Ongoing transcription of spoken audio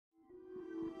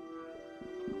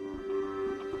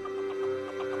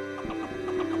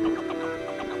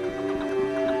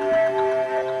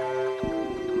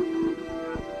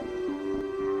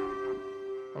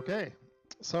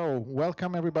So,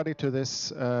 welcome everybody to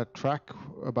this track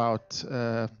about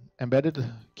embedded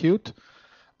Qt.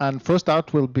 And first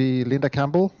out will be Linda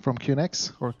Campbell from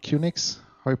QNX, or QNX,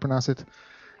 how you pronounce it?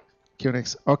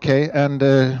 QNX. Okay, and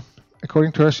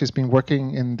according to her, she's been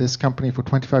working in this company for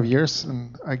 25 years,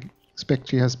 and I expect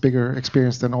she has bigger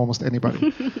experience than almost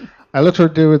anybody. I'll let her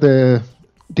do the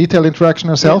detailed introduction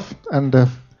herself, and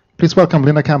please welcome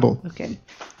Linda Campbell. Okay.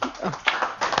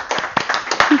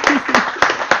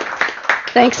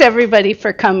 Thanks everybody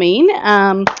for coming.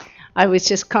 I was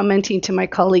just commenting to my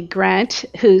colleague Grant,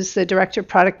 who's the Director of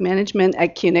Product Management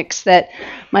at QNX, that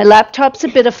my laptop's a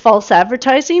bit of false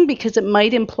advertising because it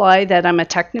might imply that I'm a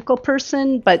technical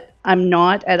person, but I'm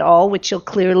not at all, which you'll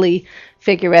clearly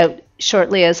figure out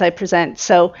shortly as I present.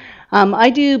 So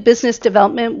I do business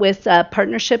development with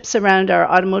partnerships around our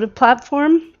automotive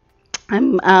platform.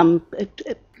 I'm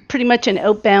pretty much an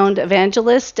outbound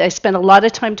evangelist. I spend a lot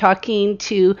of time talking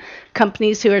to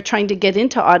companies who are trying to get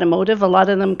into automotive, a lot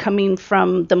of them coming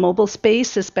from the mobile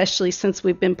space, especially since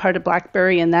we've been part of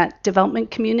BlackBerry and that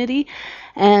development community.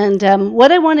 And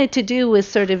what I wanted to do was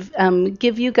sort of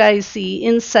give you guys the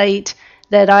insight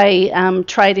that I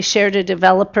try to share to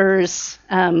developers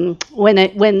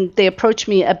when they approach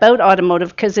me about automotive,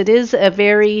 because it is a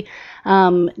very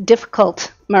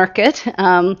difficult market.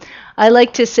 I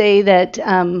like to say that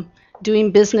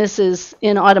doing businesses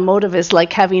in automotive is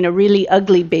like having a really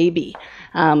ugly baby.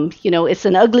 It's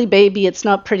an ugly baby. It's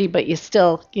not pretty, but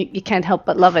you can't help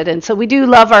but love it. And so we do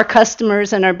love our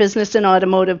customers and our business in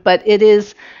automotive, but it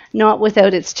is not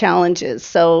without its challenges.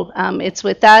 So it's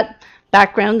with that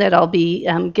background that I'll be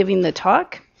giving the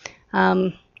talk.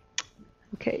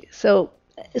 Okay, so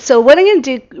what I'm going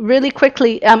to do really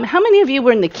quickly, how many of you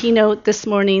were in the keynote this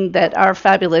morning that our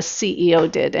fabulous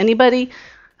CEO did? Anybody?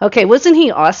 Okay, wasn't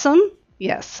he awesome?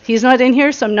 Yes, he's not in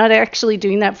here, so I'm not actually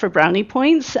doing that for brownie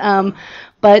points.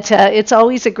 But it's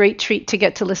always a great treat to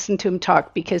get to listen to him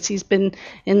talk, because he's been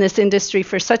in this industry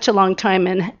for such a long time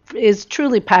and is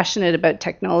truly passionate about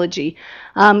technology.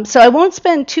 So I won't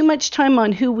spend too much time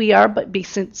on who we are, but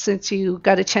since you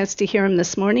got a chance to hear him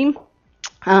this morning.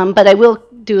 But I will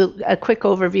do a quick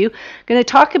overview. I'm going to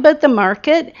talk about the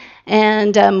market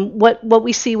and what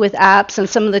we see with apps and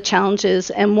some of the challenges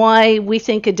and why we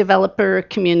think a developer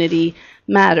community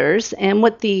matters and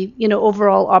what the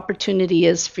overall opportunity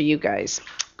is for you guys.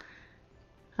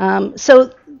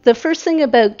 So the first thing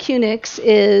about QNX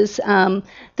is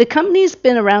the company's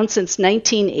been around since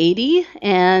 1980,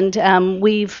 and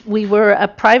we were a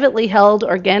privately held,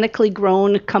 organically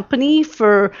grown company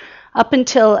for up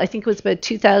until I think it was about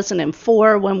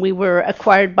 2004 when we were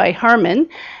acquired by Harman.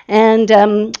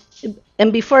 And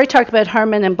before I talk about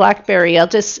Harman and BlackBerry, I'll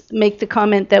just make the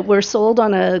comment that we're sold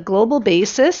on a global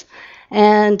basis,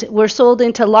 and we're sold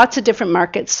into lots of different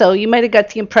markets. So you might have got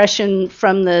the impression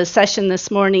from the session this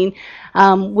morning,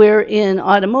 we're in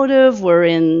automotive, we're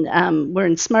in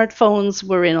smartphones,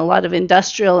 we're in a lot of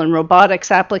industrial and robotics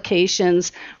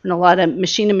applications, we're in a lot of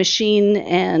machine-to-machine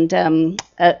and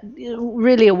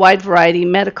really a wide variety,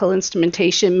 medical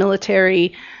instrumentation,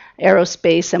 military,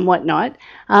 aerospace, and whatnot.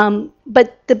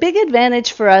 But the big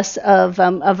advantage for us of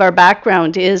our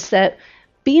background is that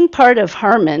being part of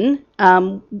Harman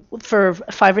for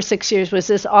 5 or 6 years was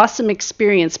this awesome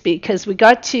experience, because we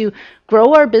got to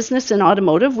grow our business in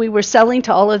automotive. We were selling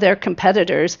to all of their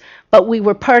competitors, but we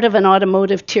were part of an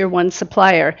automotive tier 1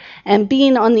 supplier. And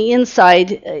being on the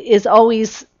inside is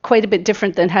always quite a bit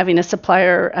different than having a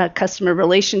supplier-customer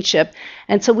relationship.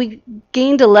 And so we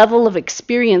gained a level of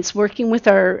experience working with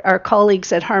our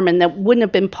colleagues at Harman that wouldn't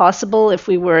have been possible if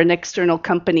we were an external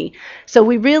company. So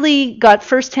we really got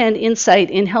firsthand insight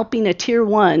in helping a tier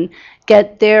 1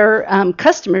 get their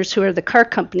customers, who are the car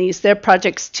companies, their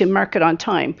projects to market on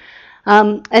time.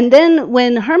 And then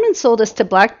when Harman sold us to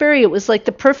BlackBerry, it was like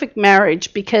the perfect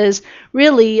marriage, because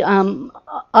really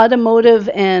automotive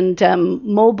and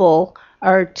mobile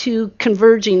are two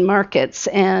converging markets,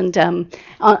 and in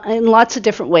lots of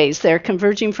different ways. They're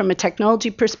converging from a technology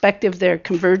perspective, they're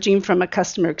converging from a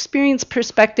customer experience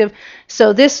perspective.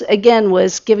 So this, again,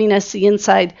 was giving us the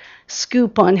inside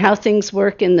scoop on how things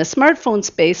work in the smartphone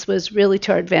space, was really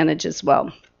to our advantage as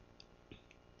well.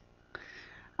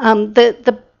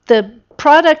 The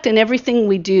product and everything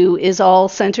we do is all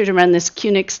centered around this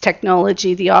QNX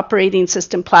technology, the operating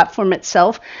system platform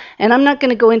itself. And I'm not going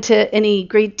to go into any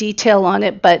great detail on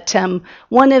it, but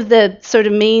one of the sort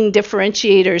of main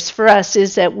differentiators for us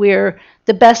is that we're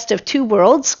the best of two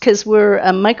worlds, because we're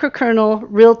a microkernel,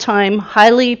 real-time,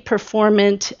 highly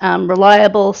performant,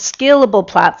 reliable, scalable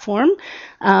platform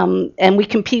and we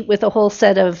compete with a whole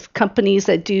set of companies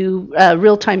that do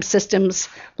real-time systems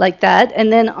like that.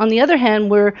 And then on the other hand,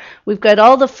 we've got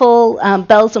all the full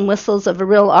bells and whistles of a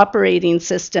real operating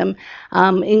system,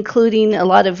 including a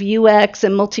lot of UX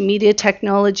and multimedia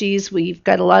technologies. We've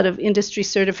got a lot of industry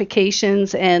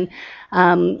certifications and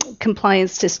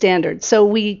compliance to standards. So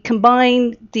we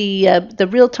combine the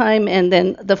real-time and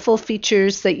then the full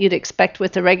features that you'd expect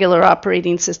with a regular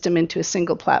operating system into a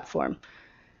single platform.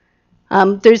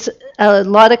 There's a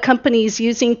lot of companies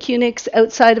using QNX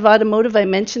outside of automotive. I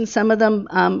mentioned some of them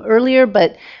earlier,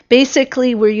 but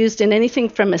basically we're used in anything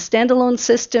from a standalone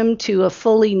system to a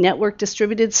fully network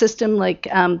distributed system like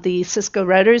the Cisco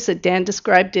routers that Dan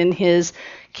described in his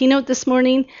keynote this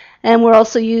morning. And we're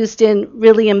also used in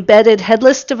really embedded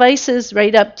headless devices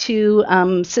right up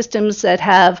to systems that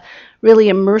have really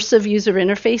immersive user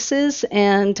interfaces,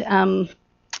 and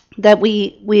that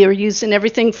we are using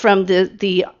everything from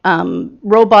the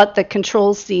robot that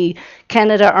controls the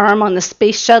Canadarm on the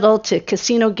space shuttle to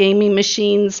casino gaming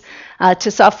machines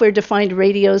to software-defined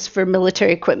radios for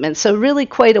military equipment. So really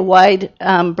quite a wide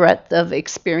breadth of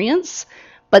experience.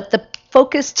 But the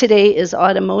focus today is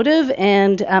automotive,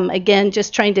 and again,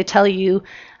 just trying to tell you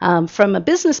from a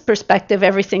business perspective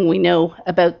everything we know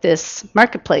about this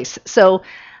marketplace. So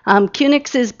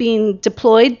QNX is being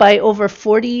deployed by over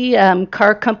 40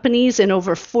 car companies and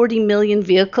over 40 million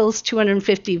vehicles,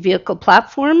 250 vehicle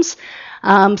platforms.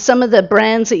 Some of the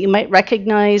brands that you might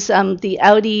recognize, the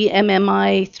Audi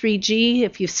MMI 3G,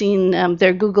 if you've seen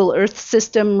their Google Earth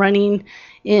system running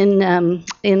in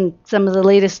some of the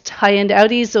latest high-end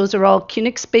Audis, those are all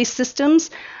QNX-based systems.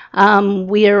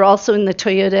 We are also in the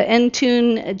Toyota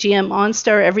Entune, GM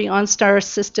OnStar. Every OnStar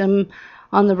system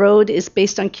on the road is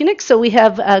based on QNX, so we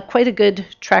have quite a good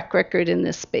track record in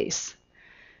this space.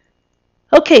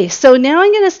 Okay, so now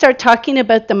I'm going to start talking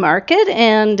about the market,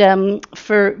 and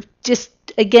for just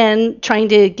again trying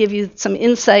to give you some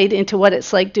insight into what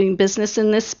it's like doing business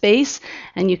in this space,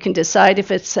 and you can decide if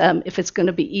it's going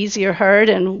to be easy or hard,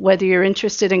 and whether you're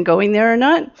interested in going there or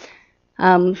not.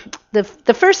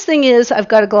 The first thing is I've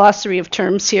got a glossary of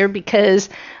terms here because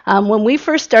when we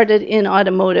first started in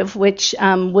automotive, which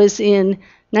was in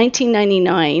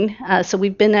 1999, so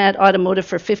we've been at automotive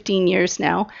for 15 years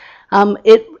now,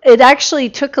 it actually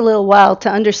took a little while to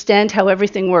understand how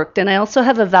everything worked. And I also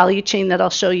have a value chain that I'll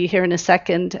show you here in a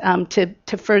second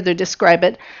to further describe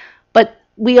it. But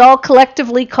we all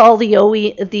collectively call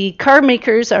the car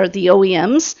makers are the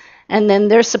OEMs, and then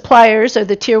their suppliers are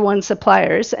the tier 1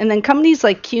 suppliers. And then companies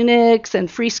like QNX and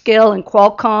Freescale and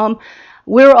Qualcomm,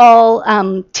 we're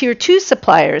all tier 2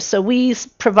 suppliers. So we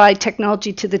provide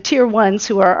technology to the tier 1s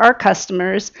who are our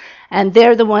customers, and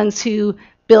they're the ones who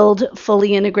build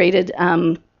fully integrated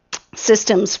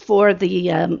systems for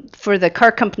the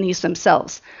car companies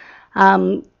themselves.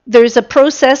 There's a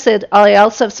process that I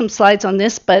also have some slides on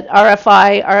this, but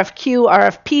RFI, RFQ,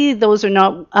 RFP, those are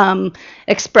not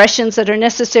expressions that are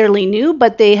necessarily new,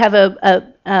 but they have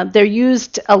they're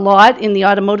used a lot in the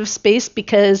automotive space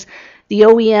because the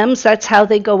OEMs, that's how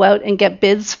they go out and get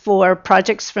bids for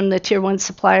projects from the tier 1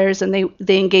 suppliers, and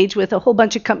they engage with a whole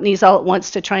bunch of companies all at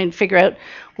once to try and figure out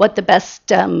what the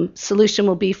best solution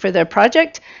will be for their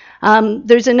project.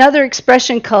 There's another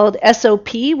expression called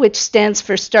SOP, which stands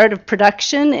for start of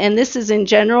production, and this is in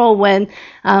general when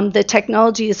the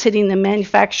technology is hitting the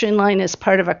manufacturing line as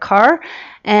part of a car.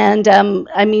 And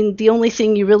I mean, the only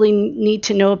thing you really need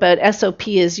to know about SOP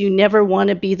is you never want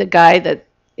to be the guy that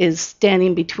is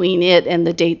standing between it and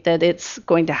the date that it's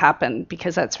going to happen,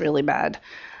 because that's really bad.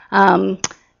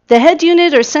 The head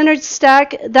unit or center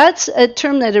stack, that's a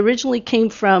term that originally came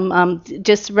from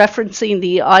just referencing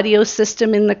the audio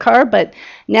system in the car, but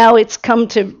now it's come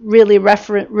to really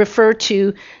refer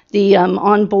to the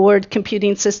onboard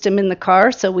computing system in the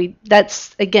car. So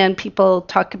that's, again, people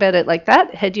talk about it like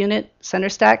that, head unit, center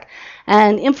stack.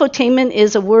 And infotainment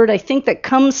is a word, I think, that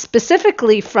comes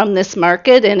specifically from this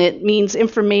market, and it means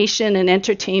information and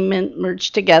entertainment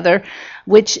merged together,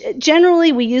 which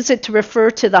generally we use it to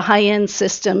refer to the high-end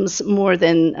systems more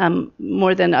than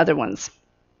other ones.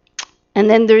 And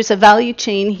then there's a value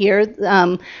chain here,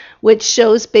 which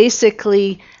shows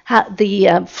basically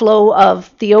the flow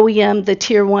of the OEM, the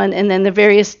tier 1, and then the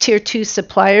various tier 2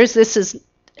 suppliers. This is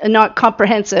not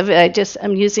comprehensive.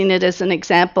 I'm using it as an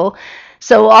example.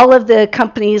 So all of the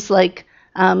companies like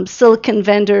silicon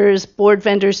vendors, board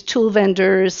vendors, tool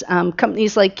vendors,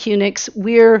 companies like QNX,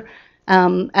 we're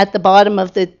at the bottom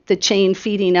of the chain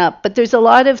feeding up. But there's a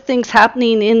lot of things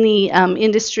happening in the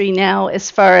industry now as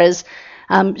far as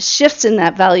shifts in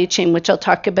that value chain, which I'll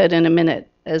talk about in a minute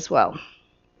as well.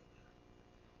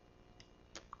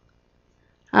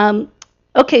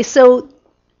 Okay, so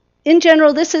in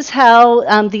general, this is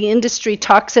how the industry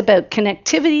talks about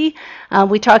connectivity.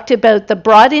 We talked about the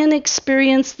brought-in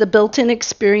experience, the built-in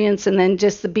experience, and then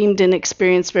just the beamed-in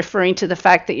experience, referring to the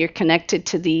fact that you're connected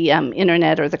to the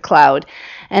internet or the cloud.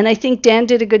 And I think Dan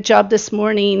did a good job this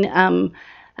morning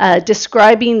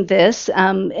describing this.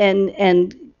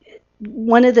 And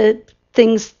one of the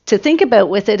things to think about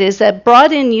with it is that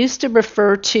brought in used to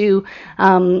refer to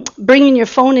bringing your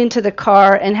phone into the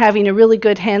car and having a really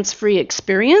good hands-free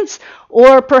experience,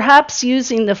 or perhaps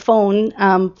using the phone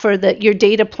for your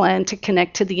data plan to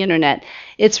connect to the internet.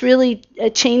 It's really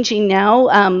changing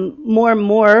now. More and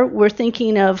more, we're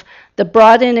thinking of the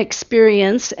brought-in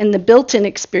experience and the built-in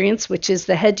experience, which is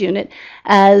the head unit,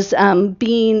 as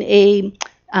being a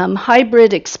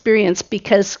hybrid experience,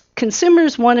 because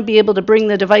consumers want to be able to bring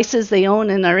the devices they own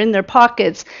and are in their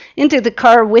pockets into the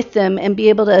car with them and be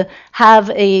able to have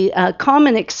a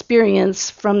common experience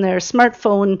from their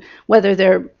smartphone, whether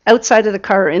they're outside of the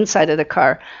car or inside of the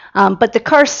car. But the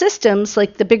car systems,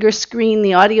 like the bigger screen,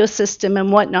 the audio system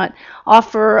and whatnot,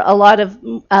 offer a lot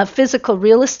of physical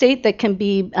real estate that can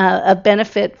be a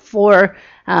benefit for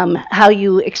how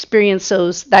you experience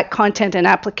that content and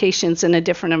applications in a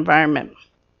different environment.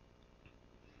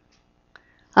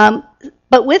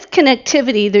 But with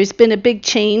connectivity, there's been a big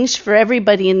change for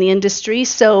everybody in the industry.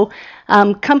 So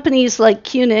companies like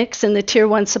QNX and the tier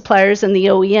 1 suppliers and the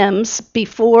OEMs,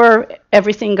 before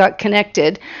everything got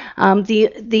connected,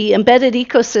 the embedded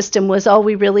ecosystem was all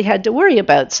we really had to worry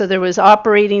about. So there was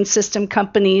operating system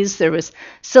companies, there was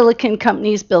silicon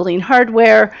companies building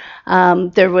hardware,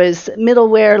 there was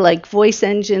middleware like voice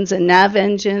engines and nav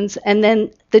engines, and then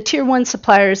the tier 1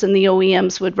 suppliers and the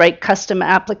OEMs would write custom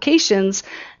applications,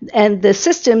 and the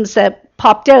systems that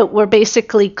popped out were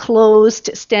basically closed,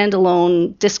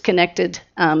 standalone, disconnected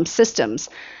systems.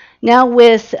 Now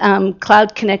with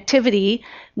cloud connectivity,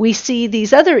 we see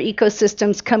these other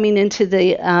ecosystems coming into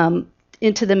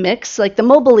the mix, like the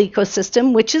mobile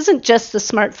ecosystem, which isn't just the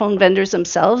smartphone vendors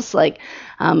themselves, like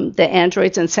the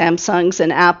Androids and Samsungs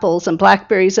and Apples and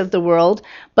BlackBerries of the world,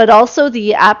 but also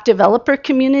the app developer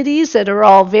communities that are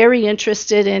all very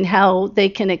interested in how they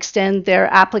can extend their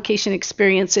application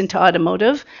experience into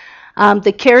automotive.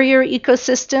 The carrier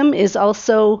ecosystem is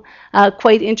also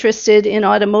quite interested in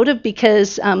automotive,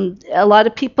 because a lot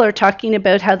of people are talking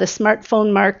about how the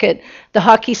smartphone market, the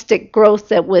hockey stick growth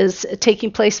that was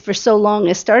taking place for so long,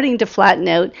 is starting to flatten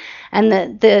out, and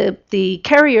the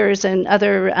carriers and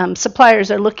other suppliers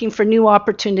are looking for new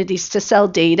opportunities to sell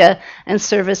data and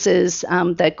services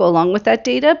that go along with that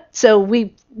data. So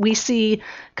we see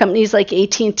companies like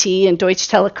AT&T and Deutsche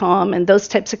Telekom and those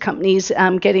types of companies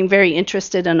getting very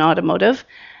interested in automotive.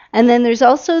 And then there's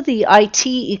also the IT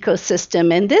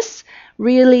ecosystem, and this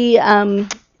really,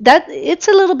 it's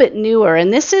a little bit newer,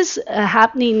 and this is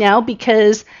happening now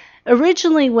because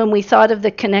originally when we thought of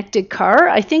the connected car,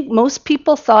 I think most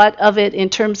people thought of it in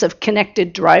terms of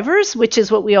connected drivers, which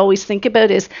is what we always think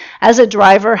about is, as a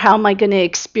driver, how am I going to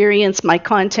experience my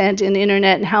content in the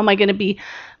internet, and how am I going to be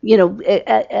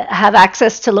have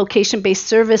access to location-based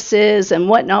services and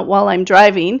whatnot while I'm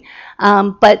driving.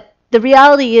 But the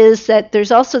reality is that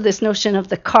there's also this notion of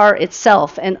the car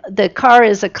itself, and the car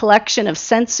is a collection of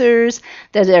sensors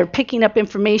that are picking up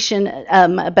information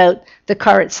about the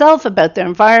car itself, about their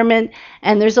environment,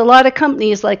 and there's a lot of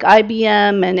companies like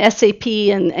IBM and SAP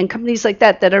and companies like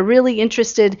that that are really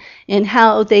interested in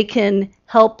how they can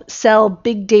help sell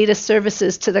big data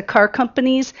services to the car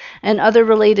companies and other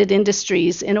related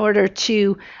industries in order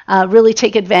to really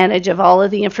take advantage of all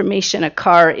of the information a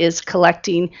car is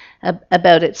collecting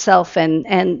about itself, and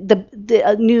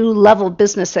the new level of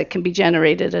business that can be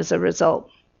generated as a result.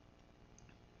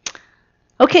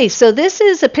 Okay, so this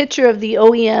is a picture of the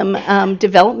OEM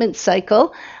development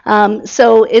cycle.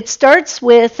 So it starts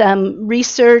with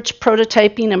research,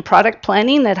 prototyping, and product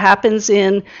planning that happens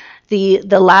in the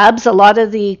labs. A lot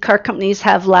of the car companies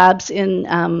have labs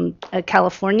in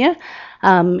California,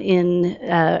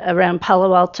 around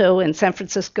Palo Alto and San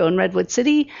Francisco and Redwood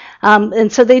City.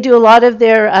 And so they do a lot of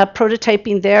their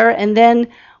prototyping there. And then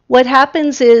what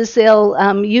happens is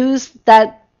they'll use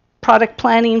that product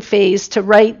planning phase to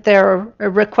write their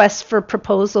request for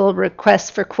proposal,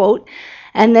 request for quote,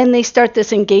 and then they start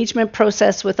this engagement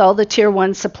process with all the tier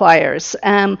 1 suppliers.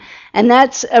 And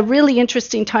that's a really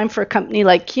interesting time for a company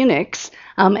like QNX.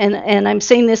 And I'm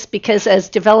saying this because as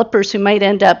developers who might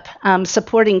end up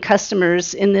supporting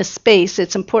customers in this space,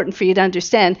 it's important for you to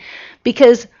understand,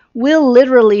 because we'll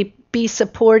literally be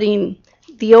supporting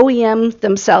the OEM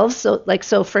themselves.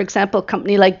 So for example, a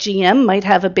company like GM might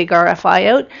have a big RFI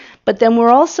out, but then we're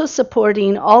also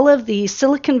supporting all of the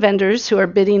silicon vendors who are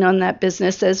bidding on that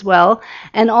business as well,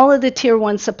 and all of the tier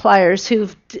one suppliers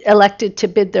who've elected to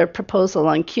bid their proposal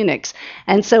on QNX.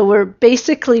 And so we're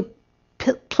basically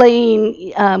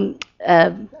playing,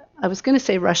 I was going to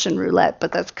say Russian roulette,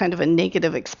 but that's kind of a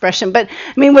negative expression. But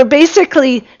I mean, we're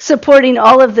basically supporting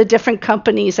all of the different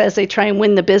companies as they try and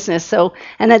win the business. So,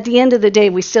 and at the end of the day,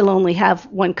 we still only have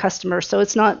one customer. So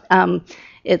it's not,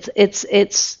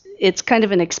 it's kind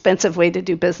of an expensive way to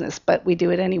do business, but we do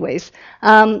it anyways.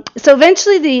 So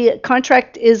eventually the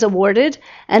contract is awarded,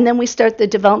 and then we start the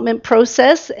development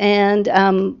process, and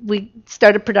we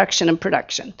start a production.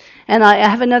 And I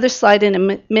have another slide in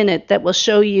a minute that will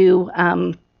show you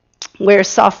where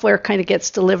software kind of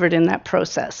gets delivered in that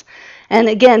process. And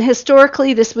again,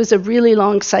 historically, this was a really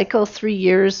long cycle. 3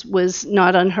 years was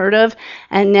not unheard of.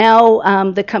 And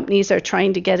now the companies are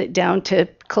trying to get it down to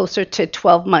closer to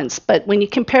 12 months. But when you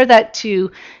compare that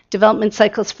to development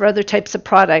cycles for other types of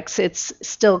products, it's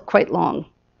still quite long.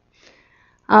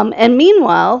 And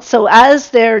meanwhile, so as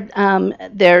their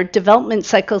development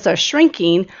cycles are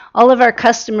shrinking, all of our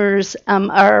customers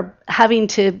are having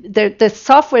to, the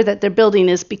software that they're building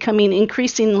is becoming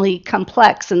increasingly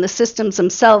complex, and the systems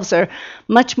themselves are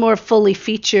much more fully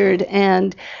featured.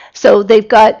 And so they've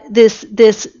got this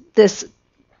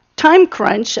time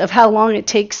crunch of how long it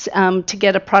takes to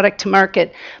get a product to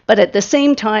market, but at the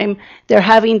same time they're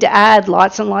having to add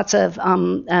lots and lots of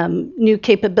new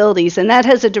capabilities, and that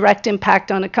has a direct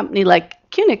impact on a company like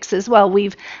QNX as well.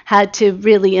 We've had to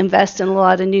really invest in a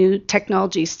lot of new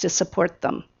technologies to support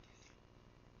them.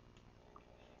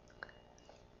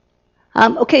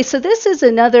 Okay, so this is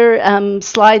another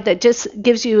slide that just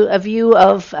gives you a view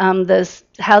of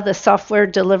how the software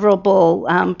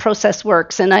deliverable process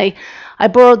works. And I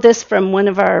borrowed this from one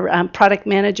of our product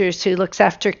managers who looks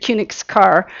after QNX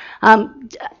Car.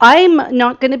 I'm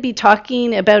not going to be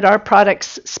talking about our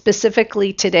products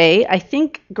specifically today. I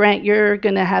think, Grant, you're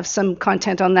going to have some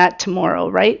content on that tomorrow,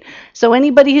 right? So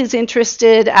anybody who's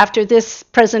interested after this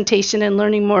presentation and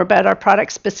learning more about our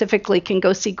products specifically can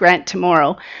go see Grant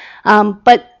tomorrow.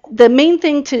 But the main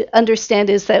thing to understand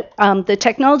is that the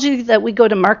technology that we go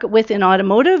to market with in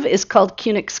automotive is called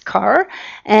QNX Car.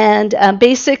 And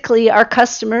basically, our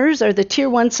customers are the tier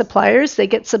one suppliers. They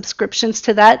get subscriptions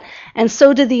to that, and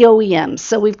so do the OEMs.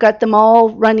 So we've got them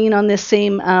all running on this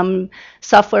same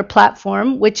software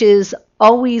platform, which is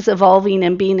always evolving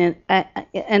and being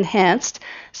enhanced.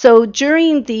 So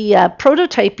during the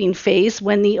prototyping phase,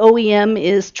 when the OEM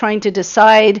is trying to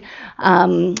decide,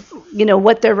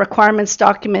 what their requirements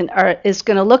document is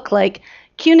going to look like,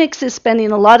 QNX is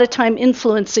spending a lot of time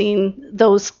influencing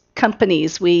those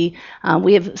companies. We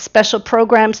have special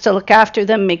programs to look after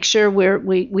them, make sure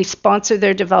we sponsor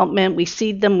their development, we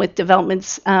seed them with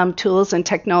development tools and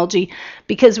technology,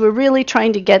 because we're really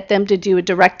trying to get them to do a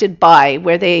directed buy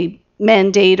where they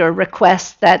mandate or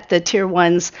request that the tier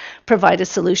ones provide a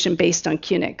solution based on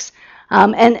QNX.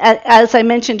 And as I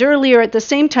mentioned earlier, at the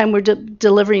same time, we're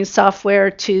delivering software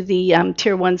to the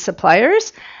tier one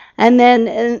suppliers. And then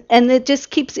and it just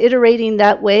keeps iterating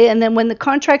that way. And then when the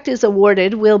contract is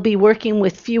awarded, we'll be working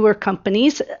with fewer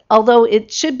companies, although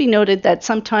it should be noted that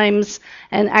sometimes,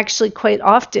 and actually quite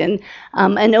often,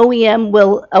 an OEM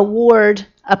will award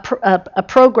a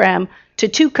program to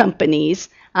two companies.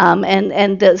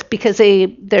 Because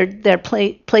they're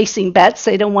placing bets,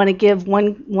 they don't want to give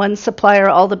one supplier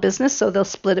all the business, so they'll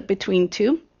split it between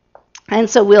two. And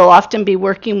so we'll often be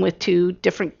working with two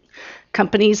different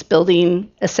companies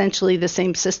building essentially the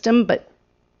same system, but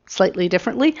slightly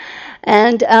differently.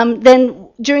 And then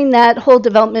during that whole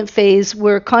development phase,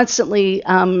 we're constantly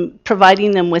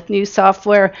providing them with new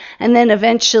software. And then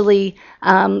eventually,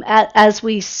 as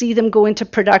we see them go into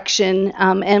production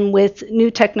and with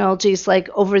new technologies like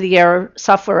over-the-air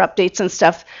software updates and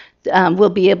stuff, we'll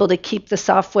be able to keep the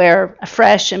software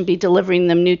fresh and be delivering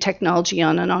them new technology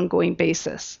on an ongoing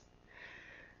basis.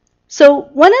 So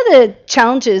one of the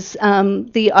challenges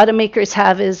the automakers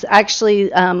have is actually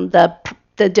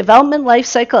the development life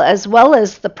cycle as well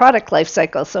as the product life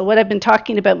cycle. So what I've been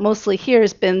talking about mostly here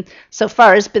has been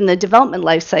the development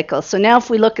life cycle. So now if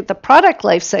we look at the product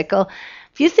life cycle,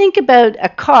 if you think about a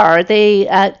car, they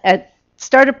at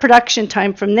start of production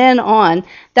time from then on,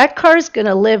 that car is going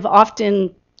to live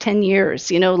often 10 years.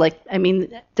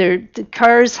 The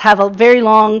cars have a very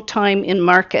long time in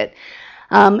market.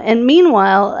 And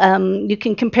meanwhile, you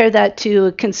can compare that to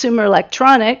a consumer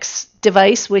electronics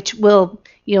device, which will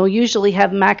usually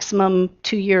have maximum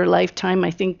 2-year lifetime.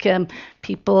 I think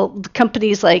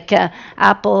companies like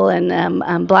Apple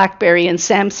and BlackBerry and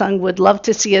Samsung would love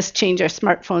to see us change our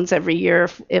smartphones every year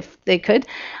if they could.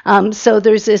 So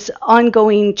there's this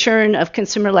ongoing churn of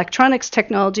consumer electronics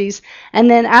technologies, and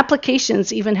then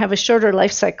applications even have a shorter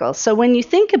life cycle. So when you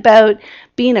think about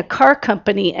being a car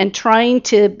company and trying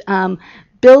to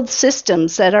build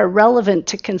systems that are relevant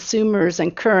to consumers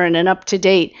and current and up to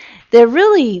date, they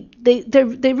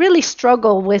really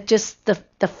struggle with just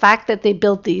the fact that they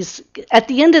built these. At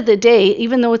the end of the day,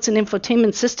 even though it's an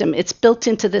infotainment system, it's built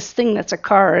into this thing that's a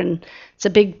car, and it's a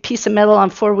big piece of metal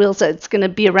on 4 wheels that's going to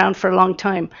be around for a long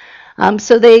time.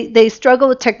 So they struggle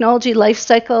with technology life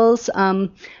cycles,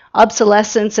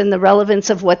 obsolescence, and the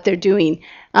relevance of what they're doing.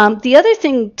 The other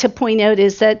thing to point out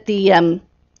is that the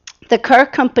car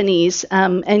companies,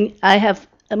 and I have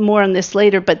more on this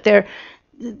later, but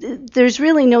there's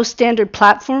really no standard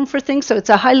platform for things, so it's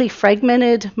a highly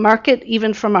fragmented market,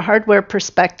 even from a hardware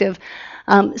perspective.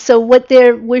 So what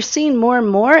we're seeing more and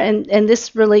more, and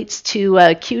this relates to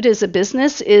Qt as a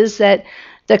business, is that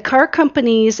the car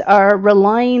companies are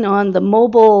relying on the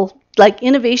mobile, like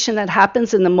innovation that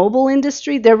happens in the mobile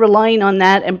industry. They're relying on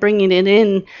that and bringing it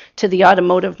in to the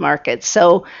automotive market.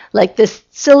 So like this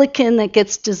silicon that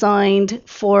gets designed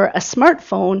for a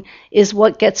smartphone is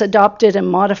what gets adopted and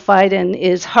modified and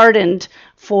is hardened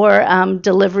for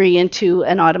delivery into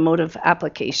an automotive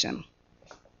application.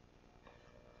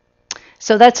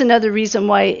 So that's another reason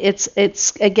why it's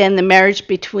again the marriage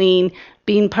between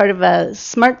being part of a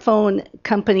smartphone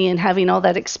company and having all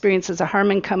that experience as a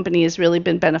Harman company has really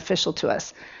been beneficial to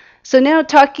us. So now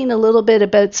talking a little bit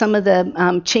about some of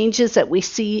the changes that we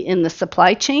see in the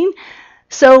supply chain.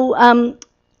 So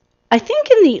I think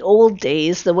in the old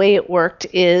days, the way it worked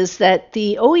is that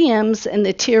the OEMs and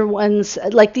the tier ones,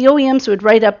 like the OEMs would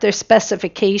write up their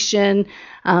specification.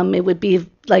 It would be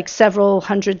like several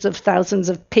hundreds of thousands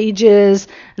of pages,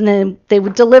 and then they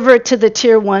would deliver it to the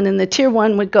tier one, and the tier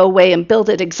one would go away and build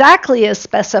it exactly as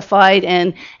specified,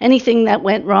 and anything that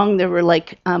went wrong, there were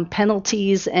like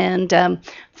penalties and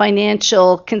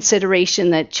financial consideration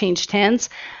that changed hands.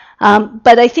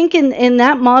 But I think in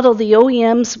that model, the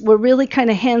OEMs were really kind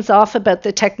of hands off about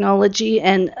the technology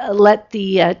and let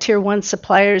the tier one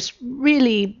suppliers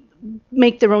really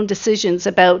make their own decisions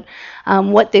about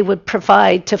what they would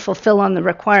provide to fulfill on the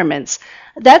requirements.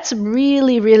 That's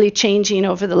really, really changing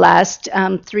over the last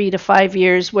 3 to 5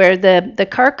 years, where the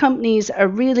car companies are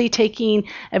really taking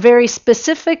a very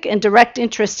specific and direct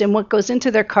interest in what goes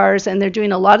into their cars, and they're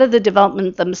doing a lot of the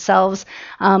development themselves,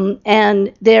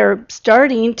 and they're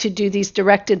starting to do these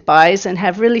directed buys and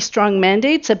have really strong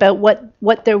mandates about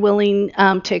what they're willing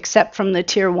to accept from the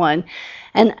tier one.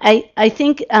 And I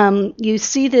think you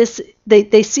see this,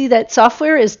 they see that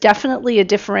software is definitely a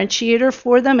differentiator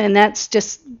for them, and that's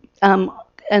just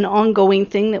an ongoing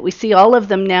thing that we see. All of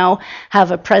them now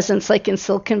have a presence, like in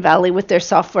Silicon Valley with their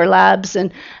software labs,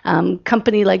 and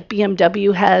company like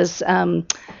BMW has,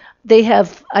 they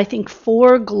have, I think,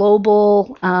 4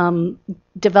 global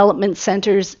development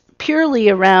centers purely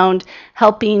around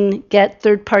helping get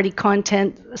third-party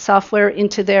content software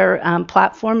into their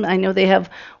platform. I know they have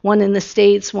one in the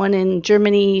States, one in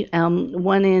Germany,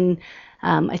 one in,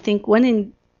 I think, one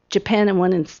in Japan and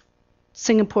one in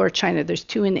Singapore, China. There's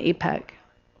 2 in APAC.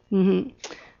 Mm-hmm.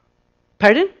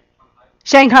 Pardon?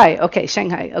 Shanghai. Okay,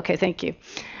 Shanghai. Okay, thank you.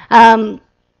 And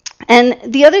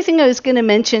the other thing I was going to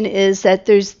mention is that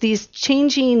there's these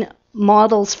changing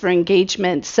models for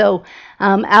engagement. So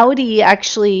Audi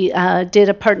actually did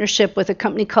a partnership with a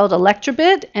company called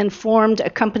Electrobit and formed a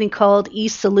company called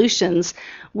eSolutions,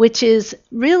 which is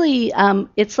really,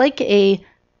 it's like a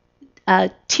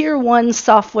tier one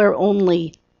software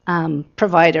only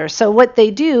provider. So what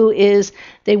they do is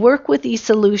they work with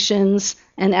eSolutions,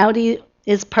 and Audi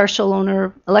is partial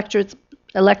owner,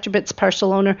 Electrobit's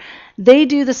partial owner. They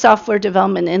do the software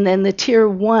development, and then the tier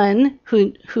one,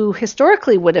 who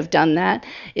historically would have done that,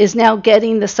 is now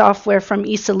getting the software from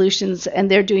eSolutions,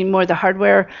 and they're doing more the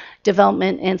hardware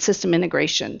development and system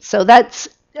integration. So that's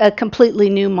a completely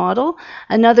new model.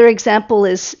 Another example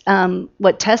is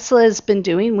what Tesla has been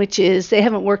doing, which is they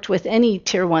haven't worked with any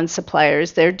tier one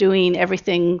suppliers. They're doing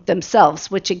everything themselves,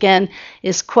 which again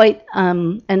is quite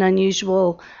an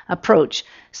unusual approach.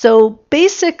 So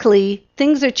basically,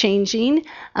 things are changing.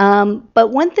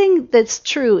 But one thing that's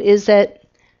true is that,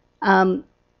 and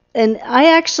I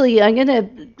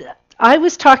I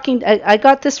was talking, I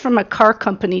got this from a car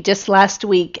company just last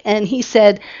week, and he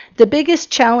said the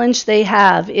biggest challenge they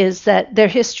have is that their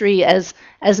history as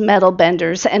metal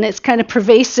benders, and it's kind of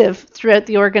pervasive throughout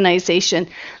the organization.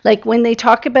 Like when they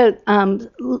talk about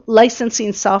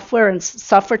licensing software and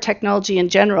software technology in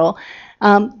general,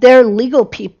 they're legal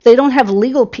people. They don't have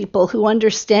legal people who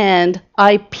understand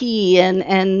IP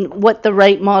and what the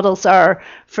right models are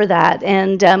for that,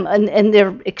 and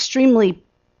they're extremely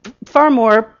far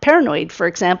more paranoid, for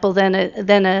example, than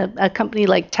a company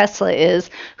like Tesla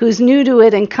is, who's new to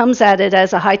it and comes at it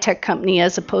as a high-tech company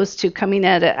as opposed to coming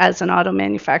at it as an auto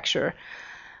manufacturer.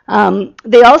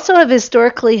 They also have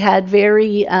historically had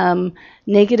very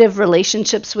negative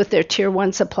relationships with their tier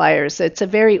one suppliers. It's a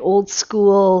very old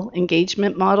school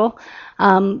engagement model.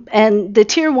 And the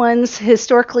tier ones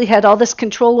historically had all this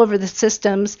control over the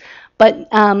systems, but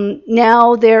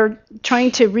now they're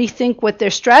trying to rethink what their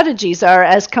strategies are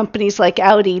as companies like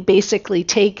Audi basically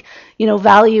take,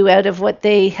 value out of what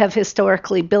they have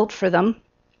historically built for them.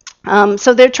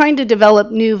 So they're trying to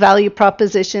develop new value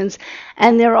propositions,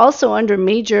 and they're also under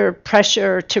major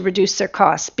pressure to reduce their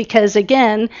costs because,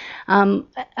 again,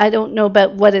 I don't know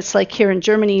about what it's like here in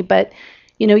Germany, but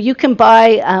you can buy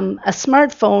a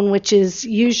smartphone, which is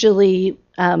usually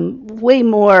way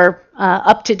more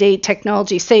up-to-date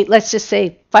technology. Let's just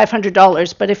say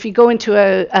 $500. But if you go into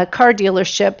a car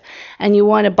dealership and you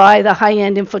want to buy the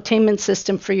high-end infotainment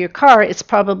system for your car, it's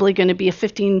probably going to be a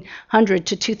 $1,500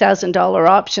 to $2,000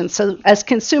 option. So as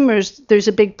consumers, there's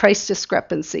a big price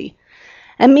discrepancy.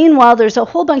 And meanwhile, there's a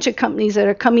whole bunch of companies that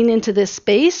are coming into this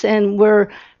space, and we're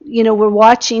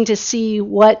watching to see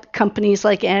what companies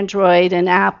like Android and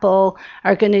Apple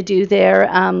are going to do there.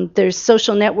 There's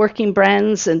social networking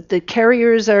brands, and the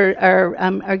carriers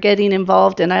are getting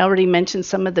involved. And I already mentioned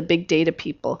some of the big data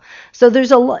people. So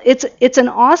there's it's an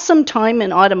awesome time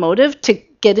in automotive to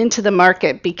get into the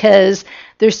market because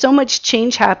there's so much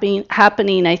change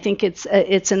happening. I think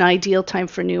it's an ideal time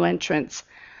for new entrants.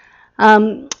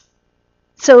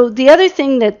 So the other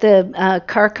thing that the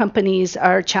car companies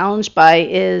are challenged by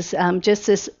is just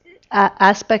this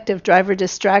aspect of driver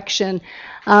distraction.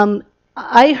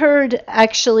 I heard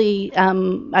actually,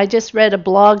 I just read a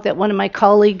blog that one of my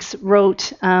colleagues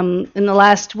wrote in the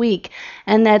last week,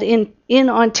 and that in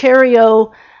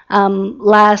Ontario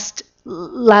last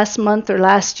month or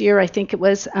last year, I think it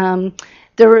was,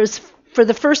 there was, for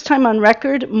the first time on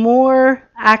record, more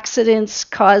accidents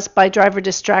caused by driver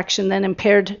distraction than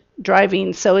impaired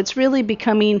driving. So it's really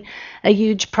becoming a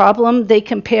huge problem. They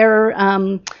compare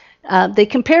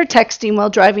texting while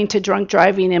driving to drunk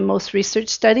driving in most research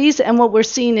studies. And what we're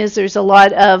seeing is there's a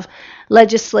lot of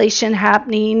legislation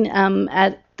happening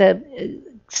at the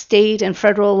state and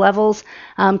federal levels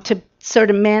to sort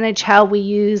of manage how we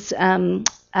use our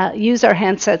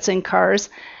handsets in cars.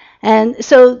 And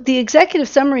so the executive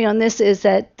summary on this is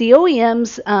that the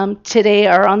OEMs today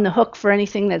are on the hook for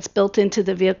anything that's built into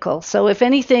the vehicle. So if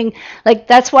anything, like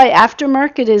that's why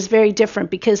aftermarket is very different,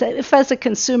 because if as a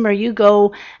consumer you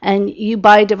go and you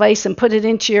buy a device and put it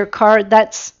into your car,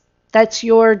 that's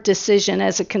your decision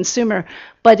as a consumer.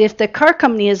 But if the car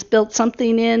company has built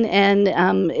something in and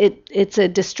it's a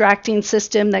distracting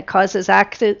system that causes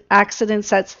accidents,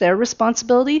 that's their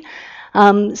responsibility.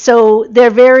 So they're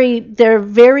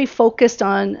very focused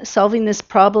on solving this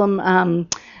problem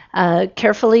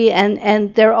carefully,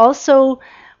 and they're also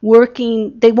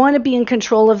working. They want to be in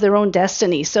control of their own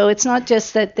destiny. So it's not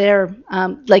just that they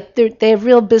have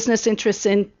real business interests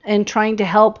in trying to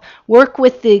help work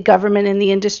with the government and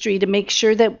the industry to make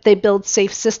sure that they build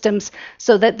safe systems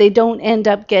so that they don't end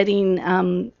up getting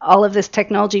all of this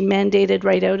technology mandated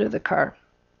right out of the car.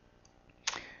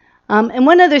 And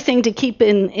one other thing to keep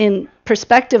in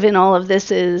perspective in all of this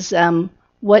is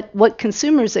what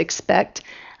consumers expect.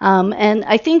 And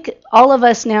I think all of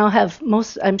us now have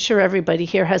I'm sure everybody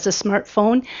here has a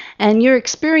smartphone, and your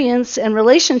experience and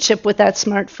relationship with that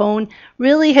smartphone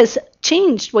really has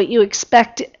changed what you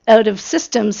expect out of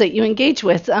systems that you engage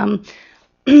with.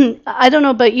 I don't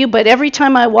know about you, but every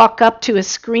time I walk up to a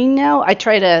screen now, I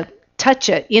try to touch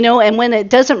it, and when it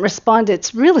doesn't respond,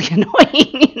 it's really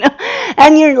annoying,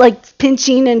 and you're like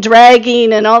pinching and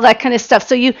dragging and all that kind of stuff.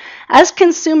 So as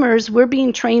consumers, we're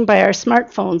being trained by our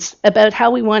smartphones about how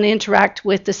we want to interact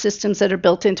with the systems that are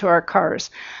built into our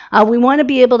cars. We want to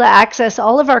be able to access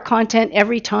all of our content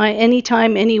every time,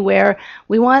 anytime, anywhere.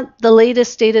 We want the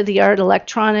latest state-of-the-art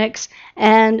electronics,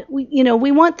 and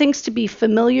we want things to be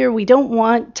familiar. We don't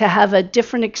want to have a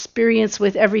different experience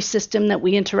with every system that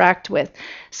we interact with.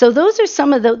 So those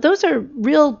are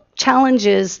real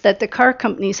challenges that the car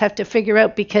companies have to figure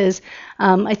out, because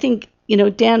I think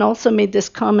Dan also made this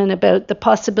comment about the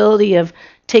possibility of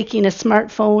taking a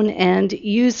smartphone and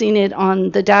using it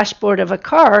on the dashboard of a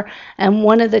car. And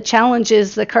one of the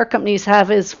challenges the car companies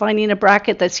have is finding a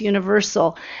bracket that's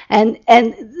universal. And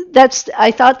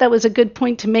I thought that was a good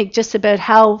point to make, just about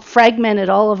how fragmented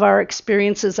all of our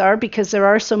experiences are, because there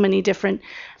are so many different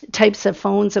types of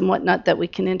phones and whatnot that we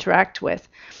can interact with.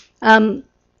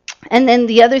 And then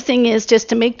the other thing is, just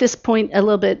to make this point a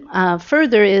little bit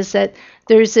further, is that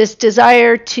there's this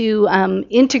desire to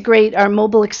integrate our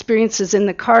mobile experiences in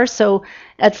the car. So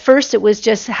at first it was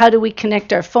just how do we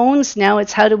connect our phones. Now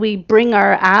it's how do we bring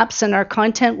our apps and our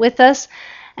content with us.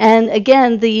 And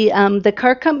again, the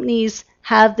car companies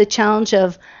have the challenge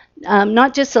of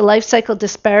not just the life cycle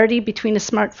disparity between a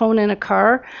smartphone and a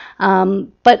car,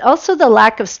 but also the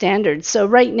lack of standards. So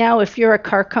right now, if you're a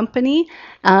car company,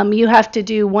 you have to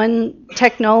do one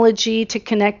technology to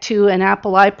connect to an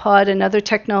Apple iPod, another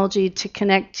technology to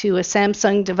connect to a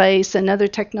Samsung device, another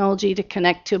technology to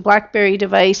connect to a BlackBerry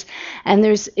device, and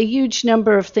there's a huge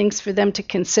number of things for them to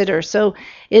consider. So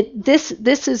this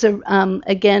is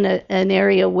again an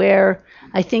area where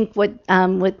I think what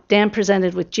Dan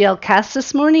presented with GLCast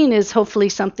this morning is hopefully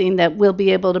something that we'll be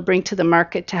able to bring to the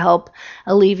market to help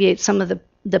alleviate some of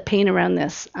the pain around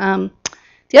this.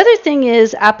 The other thing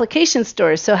is application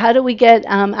stores. So how do we get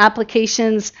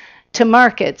applications to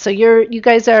market? So you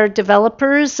guys are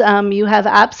developers. You have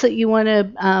apps that you want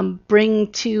to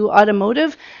bring to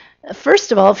automotive.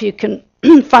 First of all, if you can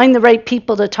find the right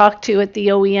people to talk to at the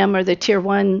OEM or the tier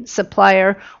one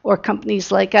supplier or companies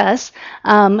like us,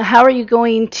 how are you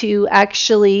going to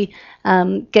actually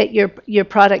get your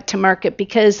product to market?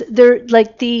 Because they're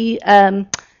like the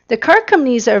car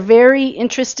companies are very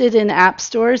interested in app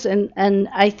stores, and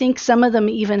I think some of them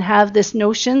even have this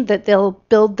notion that they'll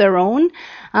build their own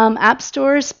app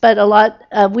stores, but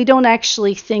we don't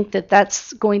actually think that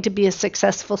that's going to be a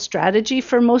successful strategy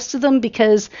for most of them,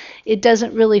 because it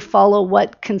doesn't really follow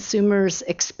what consumers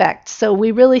expect. So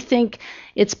we really think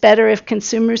it's better if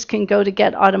consumers can go to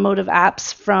get automotive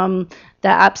apps from the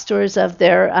app stores of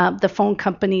the phone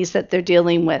companies that they're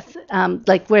dealing with,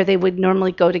 like where they would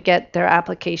normally go to get their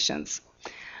applications.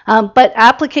 But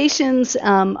applications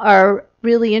are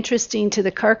really interesting to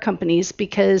the car companies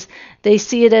because they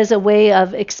see it as a way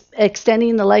of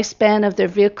extending the lifespan of their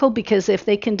vehicle, because if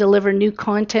they can deliver new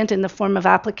content in the form of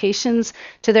applications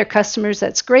to their customers,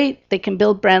 that's great. They can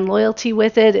build brand loyalty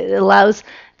with it. It allows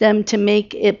them to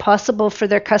make it possible for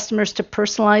their customers to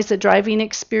personalize the driving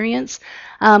experience.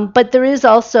 But there is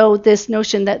also this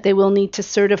notion that they will need to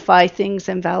certify things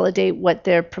and validate what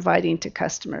they're providing to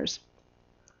customers.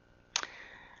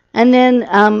 And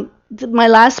then my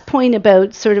last point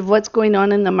about sort of what's going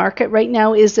on in the market right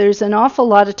now is there's an awful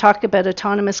lot of talk about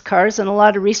autonomous cars and a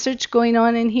lot of research going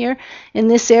on in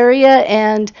this area.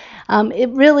 And I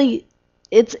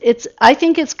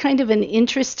think it's kind of an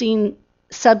interesting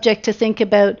subject to think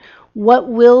about what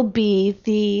will be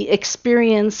the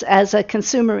experience as a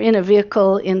consumer in a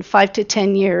vehicle in 5 to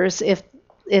 10 years if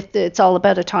it's all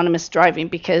about autonomous driving,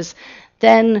 because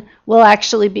then we'll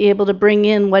actually be able to bring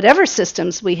in whatever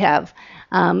systems we have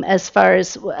as far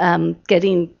as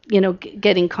getting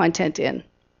content in.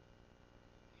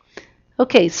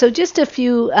 Okay, so just a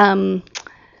few.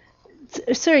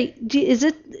 Sorry,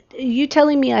 are you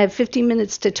telling me I have 15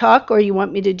 minutes to talk, or you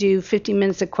want me to do 15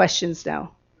 minutes of questions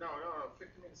now? No,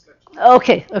 15 minutes left.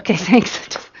 Okay,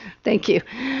 thanks. Thank you.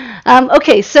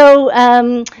 Okay,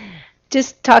 so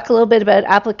just talk a little bit about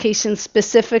applications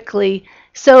specifically.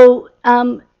 So,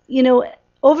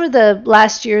 over the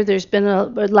last year,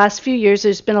 last few years,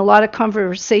 there's been a lot of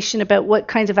conversation about what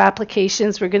kinds of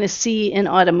applications we're going to see in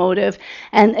automotive.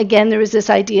 And again, there was this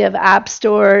idea of app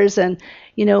stores and,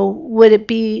 would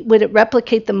it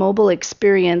replicate the mobile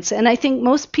experience? And I think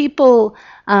most people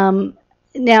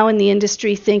now in the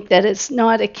industry think that it's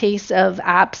not a case of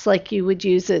apps like you would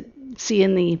see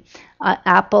in the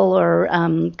Apple or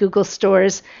Google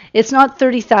stores. It's not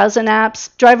 30,000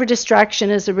 apps. Driver distraction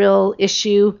is a real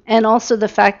issue, and also the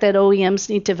fact that OEMs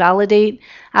need to validate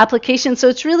applications. So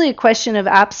it's really a question of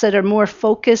apps that are more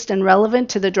focused and relevant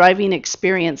to the driving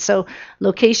experience. So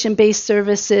location-based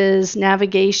services,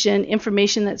 navigation,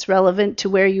 information that's relevant to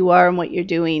where you are and what you're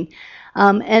doing.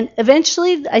 And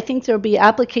eventually, I think there'll be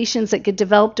applications that get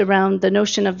developed around the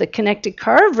notion of the connected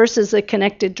car versus the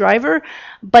connected driver,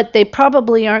 but they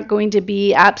probably aren't going to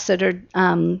be apps that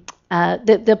are,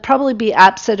 they'll probably be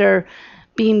apps that are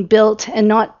being built and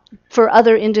not for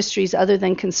other industries other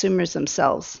than consumers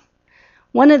themselves.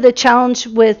 One of the challenge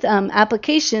with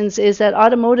applications is that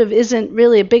automotive isn't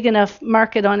really a big enough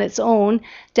market on its own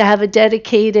to have a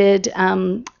dedicated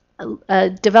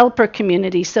developer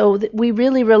community. So we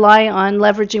really rely on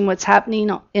leveraging what's happening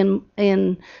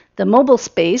in the mobile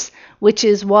space, which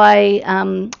is why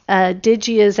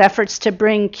Digia's efforts to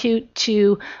bring Qt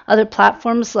to other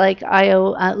platforms like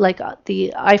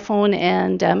the iPhone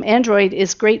and Android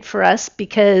is great for us,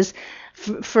 because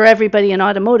for everybody in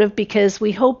automotive, because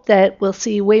we hope that we'll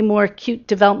see way more Qt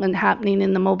development happening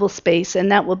in the mobile space,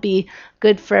 and that will be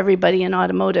good for everybody in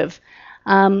automotive.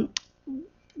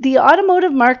 The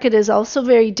automotive market is also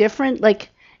very different. Like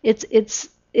it's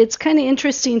kind of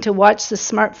interesting to watch the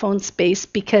smartphone space,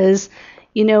 because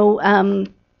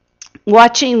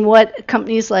watching what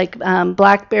companies like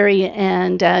BlackBerry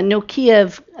and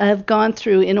Nokia have gone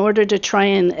through in order to try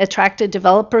and attract a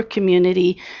developer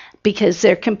community, because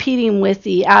they're competing with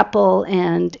the Apple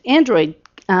and Android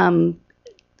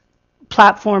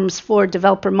platforms for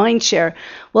developer mindshare.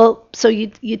 Well, so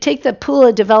you take the pool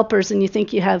of developers and you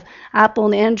think you have Apple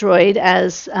and Android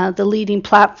as the leading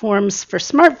platforms for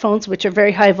smartphones, which are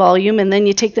very high volume, and then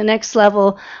you take the next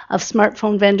level of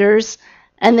smartphone vendors,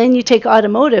 and then you take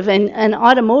automotive, and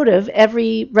automotive,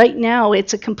 right now,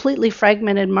 it's a completely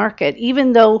fragmented market,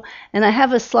 even though, and I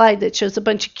have a slide that shows a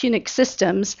bunch of QNX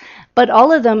systems, but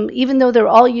all of them, even though they're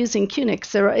all using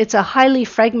QNX, it's a highly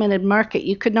fragmented market.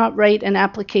 You could not write an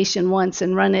application once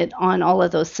and run it on all of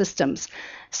those systems.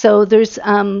 So there's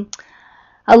a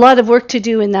lot of work to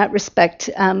do in that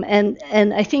respect, and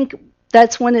I think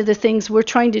that's one of the things we're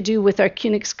trying to do with our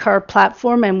QNX car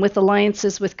platform, and with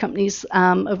alliances with companies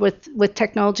with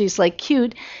technologies like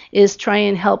Qt, is try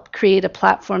and help create a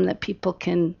platform that people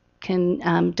can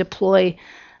deploy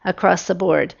across the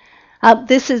board.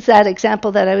 This is that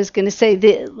example that I was going to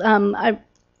say. I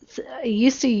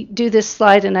used to do this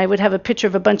slide, and I would have a picture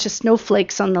of a bunch of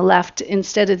snowflakes on the left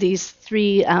instead of these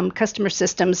three customer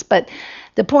systems. But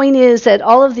the point is that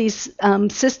all of these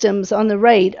systems on the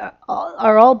right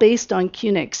are all based on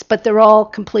QNX, but they're all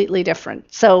completely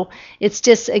different. So it's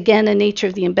just, again, a nature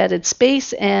of the embedded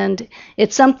space, and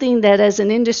it's something that as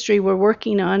an industry we're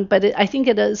working on, but I think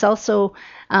it is also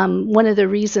one of the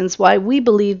reasons why we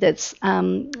believe that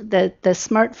the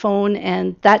smartphone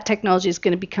and that technology is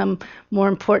going to become more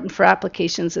important for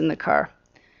applications in the car.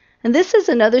 And this is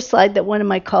another slide that one of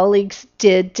my colleagues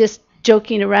did, just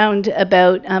joking around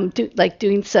about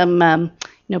doing some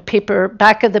paper,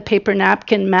 back of the paper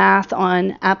napkin math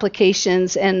on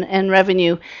applications and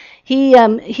revenue. He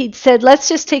said, let's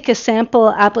just take a sample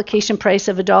application price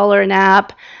of $1 an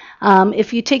app.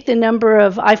 If you take the number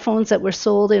of iPhones that were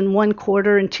sold in one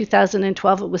quarter in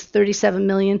 2012, it was 37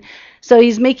 million. So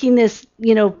he's making this,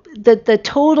 the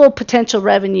total potential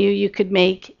revenue you could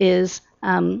make is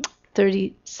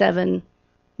 $37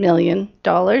 million.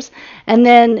 And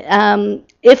then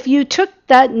if you took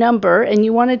that number and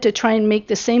you wanted to try and make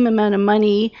the same amount of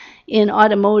money in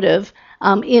automotive,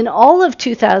 in all of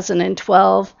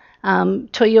 2012,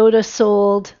 Toyota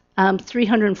sold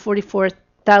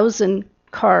 344,000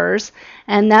 cars,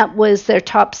 and that was their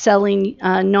top selling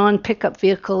non-pickup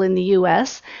vehicle in the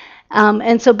US.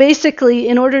 And so basically,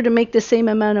 in order to make the same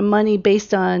amount of money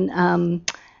based on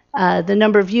the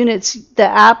number of units, the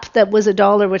app that was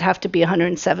 $1 would have to be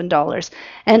 $107.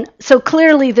 And so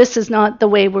clearly this is not the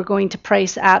way we're going to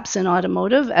price apps in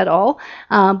automotive at all.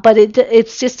 But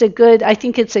it's just I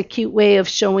think it's a cute way of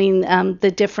showing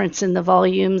the difference in the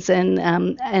volumes and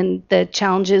the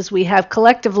challenges we have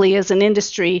collectively as an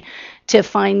industry to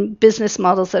find business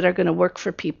models that are going to work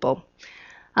for people.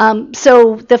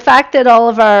 So the fact that all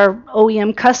of our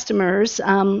OEM customers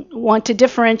want to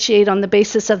differentiate on the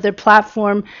basis of their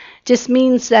platform just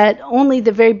means that only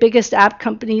the very biggest app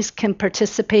companies can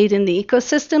participate in the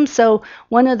ecosystem. So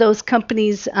one of those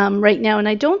companies right now, and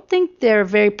I don't think they're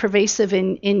very pervasive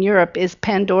in Europe, is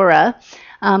Pandora.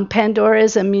 Pandora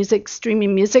is a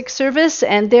streaming music service,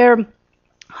 and they're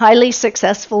highly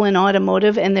successful in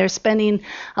automotive, and they're spending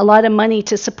a lot of money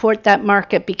to support that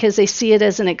market because they see it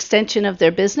as an extension of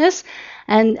their business.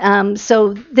 And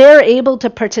so they're able to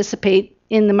participate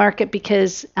in the market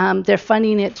because they're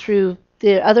funding it through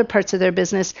the other parts of their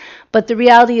business. But the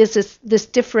reality is this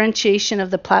differentiation of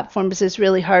the platforms is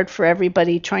really hard for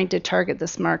everybody trying to target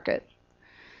this market.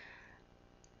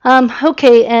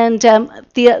 Okay, and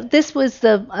this was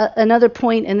another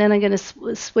point, and then I'm going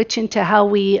to switch into how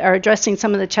we are addressing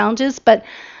some of the challenges. But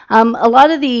a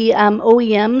lot of the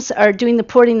OEMs are doing the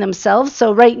porting themselves.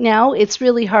 So right now, it's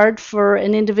really hard for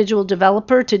an individual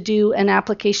developer to do an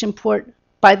application port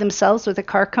by themselves with a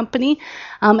car company.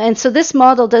 And so this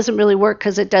model doesn't really work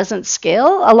because it doesn't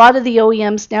scale. A lot of the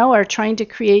OEMs now are trying to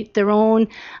create their own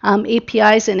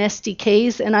APIs and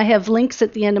SDKs, and I have links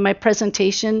at the end of my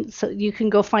presentation so you can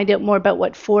go find out more about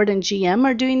what Ford and GM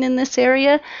are doing in this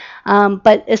area.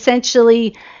 But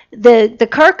essentially, the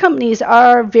car companies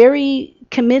are very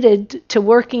committed to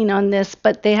working on this,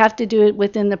 but they have to do it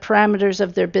within the parameters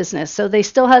of their business. So they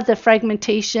still have the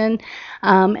fragmentation,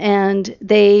 and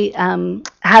they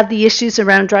have the issues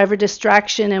around driver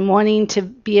distraction and wanting to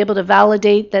be able to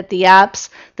validate that the apps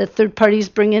that third parties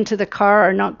bring into the car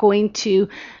are not going to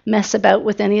mess about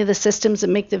with any of the systems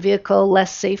and make the vehicle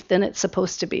less safe than it's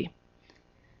supposed to be.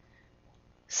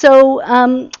 So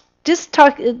I'm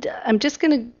just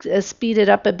going to speed it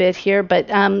up a bit here, but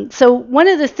so one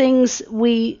of the things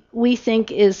we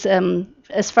think is,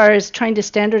 as far as trying to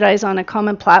standardize on a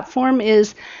common platform,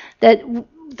 is that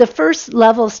the first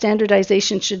level of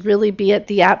standardization should really be at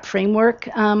the app framework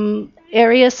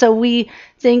area. So we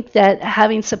think that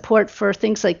having support for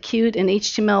things like Qt and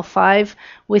HTML5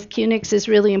 with QNX is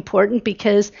really important,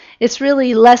 because it's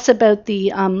really less about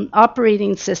the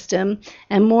operating system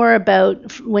and more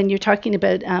about, when you're talking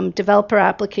about developer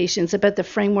applications, about the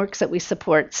frameworks that we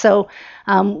support. So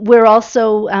we're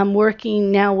also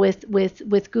working now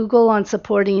with Google on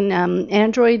supporting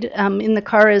Android in the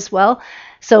car as well.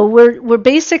 So we're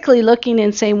basically looking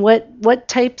and saying what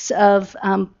types of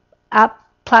app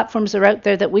platforms are out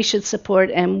there that we should support,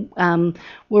 and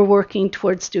we're working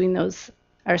towards doing those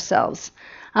ourselves.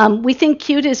 We think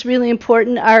Qt is really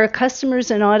important. Our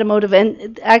customers in automotive,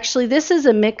 and actually this is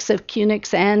a mix of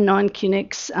QNX and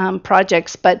non-QNX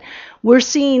projects, but we're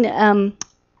seeing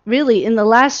really in the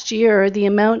last year the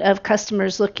amount of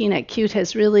customers looking at Qt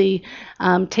has really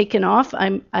taken off.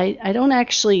 I don't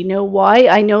actually know why.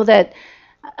 I know that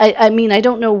I mean, I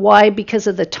don't know why, because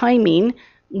of the timing,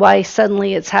 why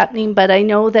suddenly it's happening, but I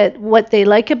know that what they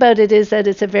like about it is that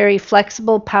it's a very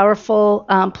flexible, powerful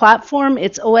platform.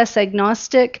 It's OS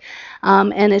agnostic,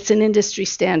 and it's an industry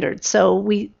standard. So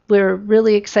we're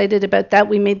really excited about that.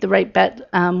 We made the right bet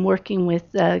working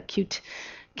with the Qt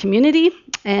community.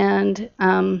 And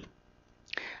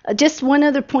just one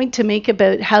other point to make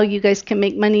about how you guys can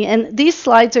make money, and these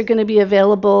slides are going to be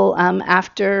available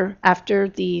after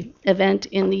the event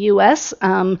in the US,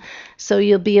 so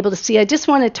you'll be able to see. I just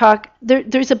want to talk,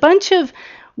 there's a bunch of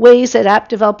ways that app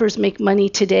developers make money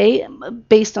today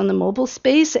based on the mobile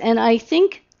space, and I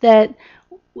think that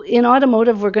in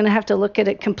automotive we're going to have to look at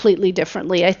it completely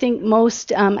differently. I think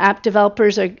most app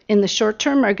developers are, in the short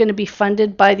term, are going to be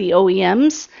funded by the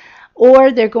OEMs,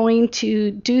 or they're going to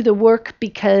do the work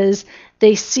because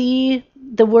they see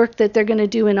the work that they're going to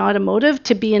do in automotive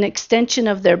to be an extension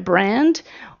of their brand,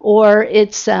 or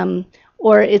it's an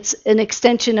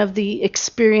extension of the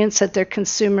experience that their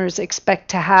consumers expect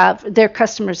to have, their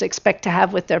customers expect to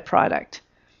have with their product.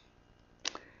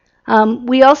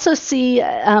 We also see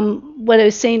what I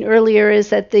was saying earlier is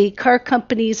that the car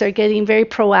companies are getting very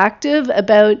proactive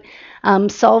about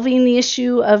solving the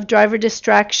issue of driver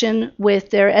distraction with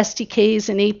their SDKs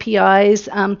and APIs,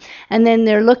 and then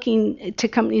they're looking to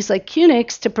companies like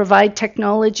QNX to provide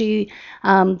technology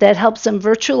that helps them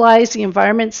virtualize the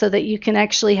environment so that you can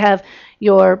actually have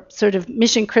your sort of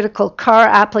mission critical car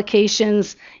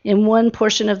applications in one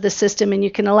portion of the system, and you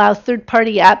can allow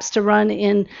third-party apps to run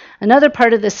in another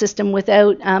part of the system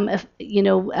without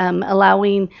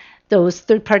allowing those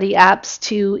third-party apps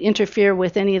to interfere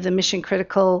with any of the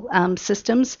mission-critical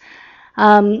systems.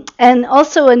 And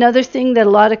also another thing that a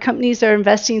lot of companies are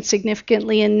investing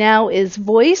significantly in now is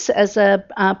voice as a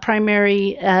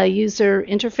primary user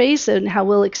interface, and how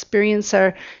we'll experience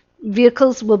our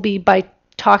vehicles will be by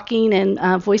talking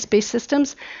and voice-based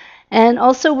systems. And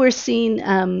also we're seeing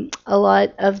a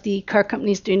lot of the car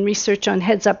companies doing research on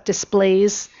heads-up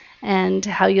displays, and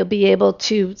how you'll be able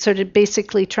to sort of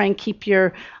basically try and keep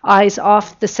your eyes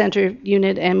off the center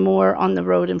unit and more on the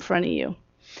road in front of you.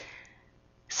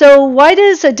 So why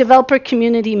does a developer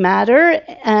community matter,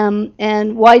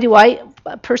 and why do I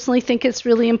personally think it's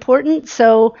really important?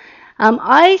 So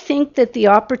I think that the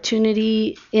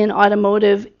opportunity in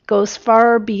automotive goes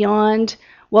far beyond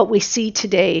what we see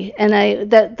today.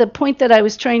 And the point that I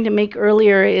was trying to make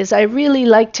earlier is I really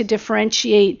like to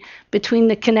differentiate between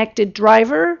the connected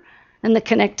driver and the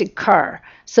connected car.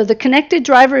 So the connected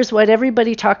driver is what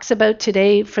everybody talks about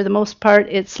today. For the most part,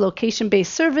 it's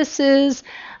location-based services.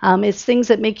 It's things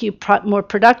that make you more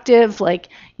productive, like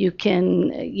you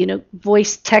can,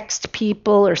 voice text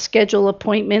people or schedule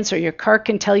appointments, or your car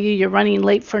can tell you you're running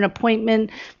late for an appointment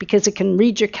because it can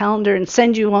read your calendar and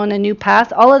send you on a new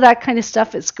path. All of that kind of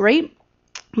stuff is great.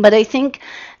 But I think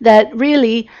that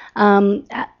really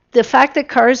the fact that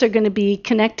cars are going to be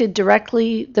connected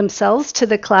directly themselves to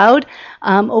the cloud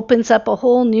opens up a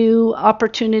whole new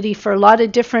opportunity for a lot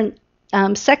of different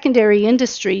secondary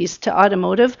industries to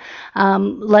automotive,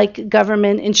 like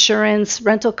government, insurance,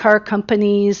 rental car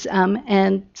companies,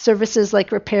 and services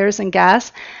like repairs and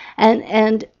gas.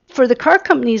 And for the car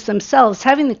companies themselves,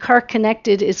 having the car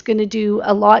connected is going to do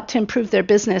a lot to improve their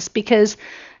business, because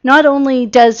not only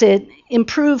does it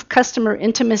improve customer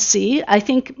intimacy, I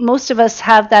think most of us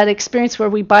have that experience where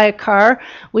we buy a car,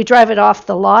 we drive it off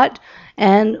the lot,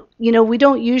 and we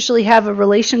don't usually have a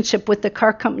relationship with the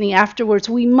car company afterwards.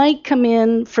 We might come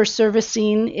in for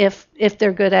servicing if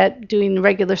they're good at doing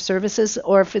regular services,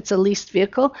 or if it's a leased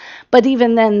vehicle, but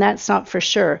even then that's not for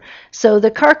sure. So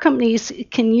the car companies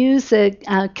can use a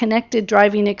connected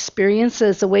driving experience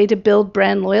as a way to build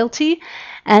brand loyalty.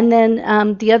 And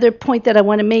then the other point that I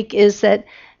want to make is that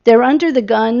they're under the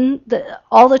gun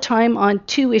all the time on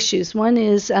two issues. One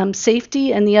is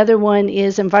safety, and the other one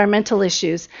is environmental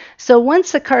issues. So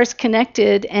once the car's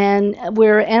connected and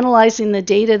we're analyzing the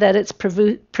data that it's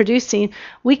producing,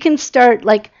 we can start,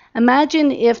 like,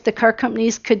 imagine if the car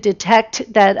companies could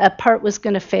detect that a part was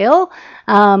going to fail,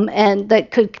 and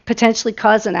that could potentially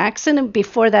cause an accident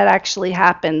before that actually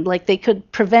happened. Like, they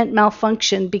could prevent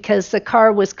malfunction because the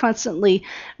car was constantly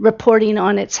reporting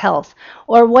on its health.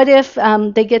 Or what if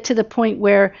they get to the point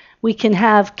where we can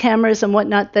have cameras and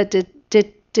whatnot that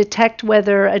detect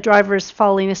whether a driver is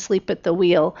falling asleep at the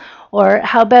wheel? Or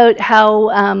how about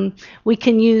how we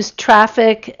can use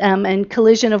traffic and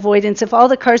collision avoidance? If all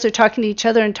the cars are talking to each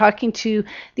other and talking to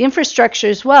the infrastructure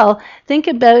as well, think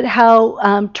about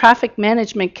how traffic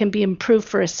management can be improved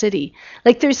for a city.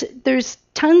 Like, there's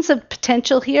tons of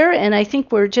potential here, and I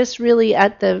think we're just really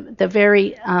at the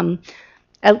very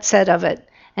outset of it.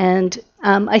 And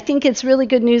I think it's really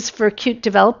good news for Qt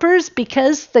developers,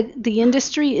 because the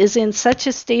industry is in such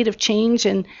a state of change,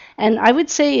 and I would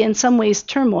say in some ways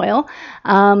turmoil,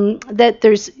 that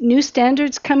there's new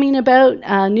standards coming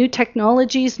about, new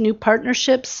technologies, new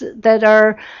partnerships that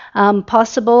are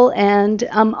possible, and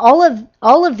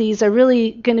all of these are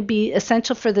really going to be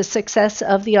essential for the success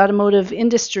of the automotive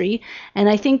industry. And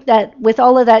I think that with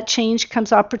all of that change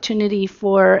comes opportunity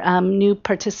for new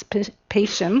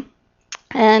participation.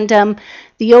 And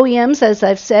the OEMs, as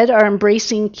I've said, are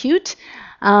embracing Qt.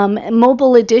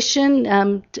 Mobile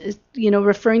edition,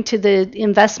 referring to the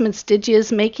investments Digi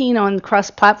is making on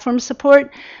cross-platform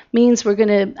support, means we're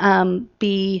going to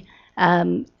be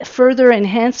further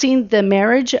enhancing the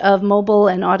marriage of mobile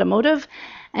and automotive.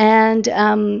 And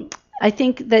I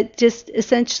think that just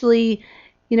essentially,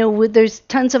 there's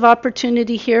tons of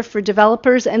opportunity here for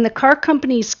developers, and the car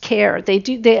companies care.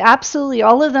 They absolutely,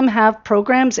 all of them have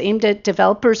programs aimed at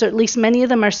developers, or at least many of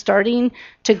them are starting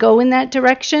to go in that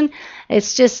direction.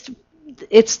 It's just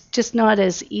not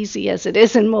as easy as it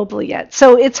is in mobile yet.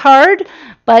 So it's hard,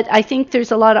 but I think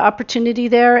there's a lot of opportunity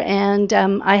there, and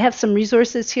I have some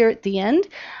resources here at the end.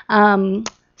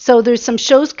 So there's some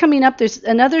shows coming up. There's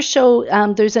another show,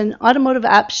 there's an automotive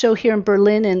app show here in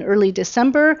Berlin in early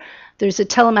December. There's a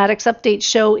telematics update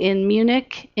show in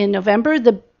Munich in November.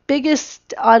 The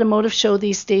biggest automotive show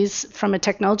these days from a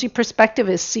technology perspective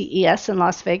is CES in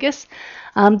Las Vegas.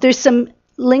 There's some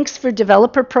links for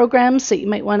developer programs that you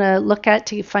might want to look at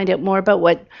to find out more about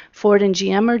what Ford and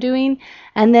GM are doing.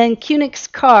 And then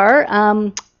QNX Car,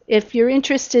 if you're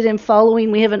interested in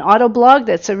following, we have an auto blog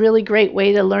that's a really great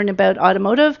way to learn about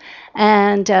automotive,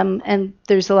 and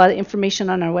there's a lot of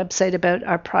information on our website about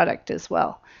our product as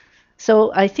well.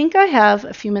 So I think I have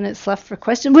a few minutes left for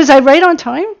questions. Was I right on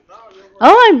time?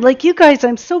 Oh, I'm like you guys.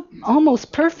 I'm so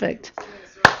almost perfect.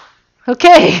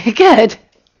 Okay, good.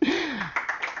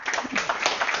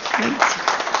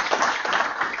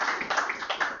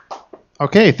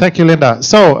 Okay, thank you, Linda.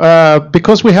 So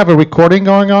because we have a recording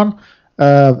going on,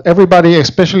 everybody,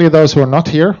 especially those who are not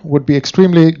here, would be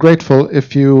extremely grateful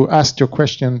if you asked your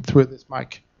question through this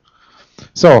mic.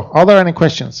 So, are there any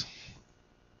questions?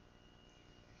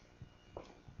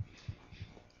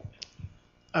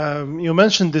 You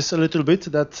mentioned this a little bit,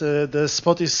 that the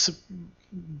spot is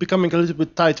becoming a little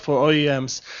bit tight for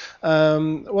OEMs.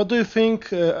 What do you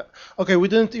think? Okay, we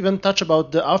didn't even touch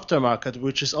about the aftermarket,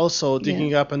 which is also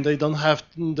digging up, and they don't have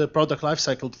the product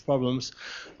lifecycle problems.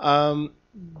 How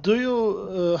do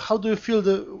you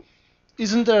feel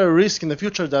isn't there a risk in the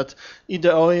future that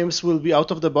either OEMs will be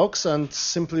out of the box and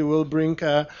simply will bring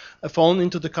a phone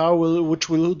into the car, which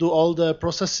will do all the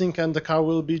processing, and the car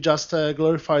will be just a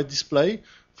glorified display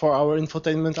for our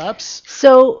infotainment apps?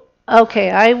 So,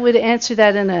 okay, I would answer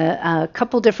that in a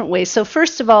couple different ways. So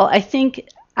first of all, I think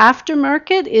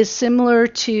aftermarket is similar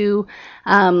to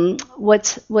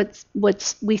what's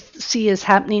we see is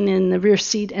happening in the rear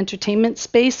seat entertainment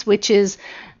space, which is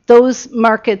those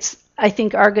markets I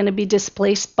think are going to be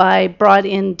displaced by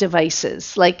brought-in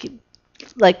devices like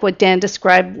what Dan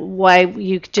described, why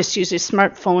you just use your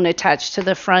smartphone attached to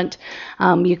the front.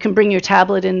 You can bring your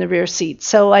tablet in the rear seat.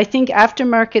 So I think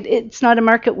aftermarket, it's not a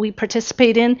market we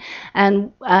participate in,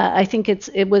 and I think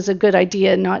it was a good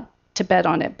idea not to bet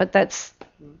on it, but that's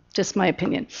just my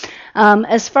opinion.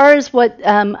 As far as what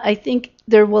I think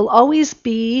there will always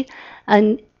be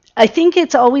I think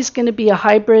it's always going to be a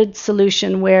hybrid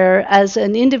solution where as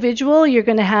an individual, you're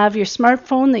going to have your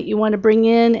smartphone that you want to bring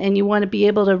in and you want to be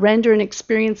able to render and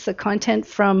experience the content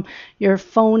from your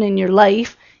phone and your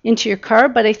life into your car.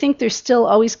 But I think there's still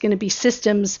always going to be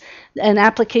systems and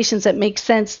applications that make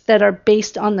sense that are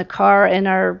based on the car and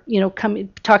are,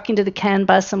 talking to the CAN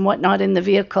bus and whatnot in the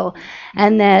vehicle.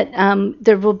 And that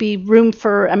there will be room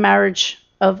for a marriage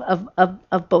of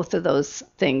both of those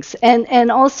things. And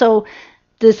also,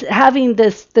 having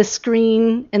the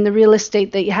screen and the real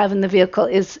estate that you have in the vehicle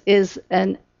is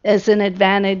an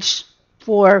advantage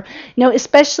for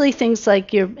especially things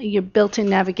like your built-in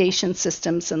navigation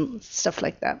systems and stuff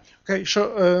like that. Okay,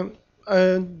 sure.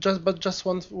 Just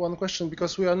one question,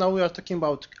 because we are talking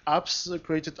about apps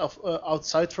created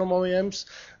outside from OEMs.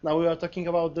 Now we are talking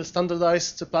about the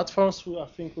standardized platforms. I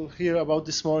think we'll hear about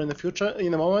this more in the future,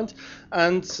 in a moment.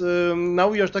 And now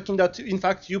we are talking that in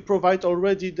fact you provide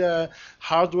already the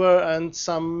hardware and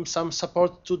some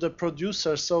support to the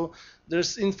producer. So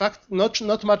there's in fact not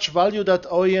much value that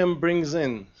OEM brings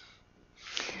in.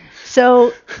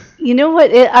 So you know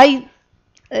what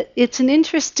it's an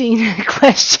interesting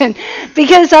question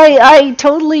because I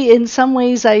totally, in some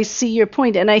ways, I see your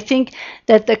point. And I think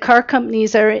that the car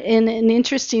companies are in an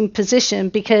interesting position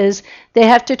because they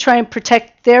have to try and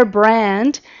protect their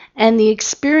brand and the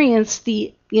experience,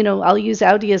 I'll use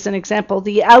Audi as an example,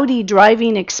 the Audi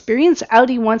driving experience.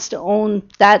 Audi wants to own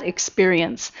that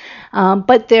experience.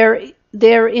 But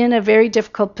they're in a very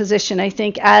difficult position, I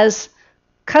think, as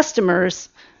customers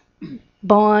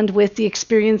bond with the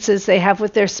experiences they have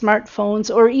with their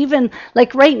smartphones, or even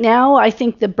like right now, I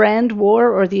think the brand war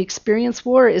or the experience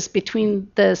war is between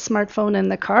the smartphone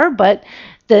and the car, but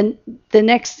the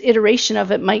next iteration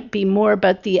of it might be more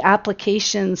about the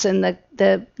applications and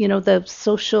the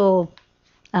social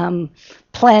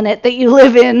planet that you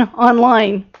live in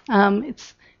online.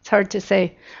 It's hard to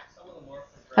say.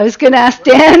 I was going to ask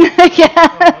Dan.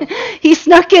 Yeah, he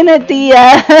snuck in at the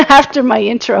after my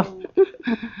intro.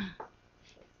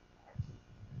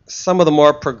 Some of the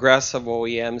more progressive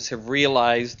OEMs have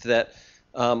realized that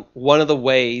one of the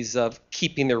ways of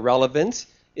keeping their relevance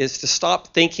is to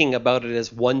stop thinking about it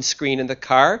as one screen in the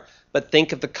car, but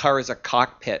think of the car as a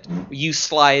cockpit. You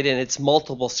slide in, it's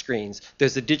multiple screens.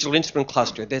 There's a digital instrument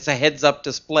cluster, there's a heads-up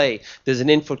display, there's an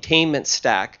infotainment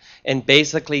stack, and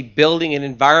basically building an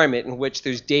environment in which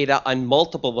there's data on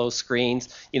multiple of those screens.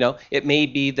 It may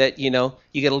be that, you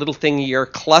get a little thing in your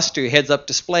cluster, heads-up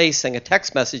display saying a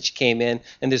text message came in,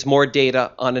 and there's more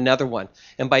data on another one.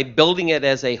 And by building it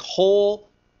as a whole,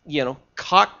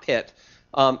 cockpit,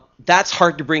 that's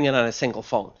hard to bring in on a single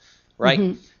phone, right?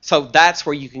 Mm-hmm. So that's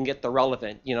where you can get the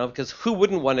relevant, because who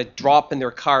wouldn't want to drop in their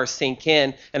car, sink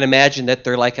in, and imagine that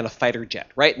they're like in a fighter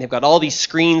jet, right? And they've got all these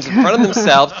screens in front of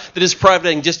themselves that is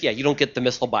providing you don't get the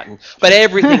missile button, but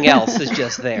everything else is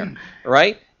just there,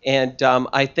 right? And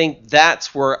I think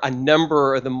that's where a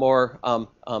number of the more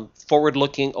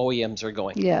forward-looking OEMs are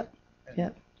going. Yeah,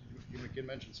 yeah. You can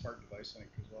mention smart device link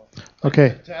as well.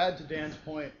 Okay. To add to Dan's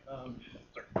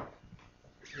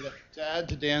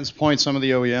point, some of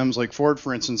the OEMs, like Ford,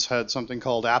 for instance, had something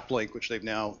called AppLink, which they've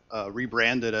now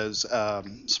rebranded as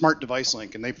Smart Device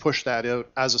Link, and they pushed that out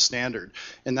as a standard.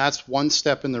 And that's one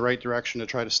step in the right direction to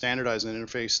try to standardize an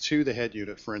interface to the head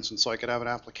unit, for instance. So I could have an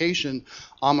application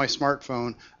on my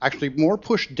smartphone, actually more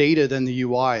push data than the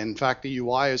UI. In fact, the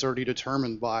UI is already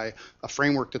determined by a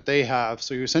framework that they have.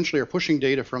 So you essentially are pushing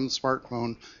data from the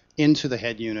smartphone into the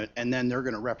head unit, and then they're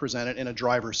going to represent it in a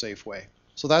driver-safe way.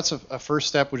 So that's a first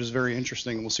step, which is very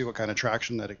interesting. We'll see what kind of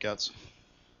traction that it gets.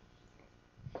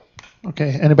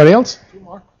 Okay, anybody else? Two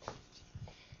more.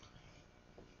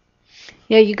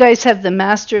 Yeah, you guys have the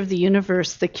master of the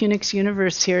universe, the QNX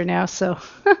universe here now, so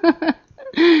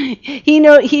he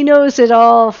knows it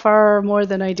all far more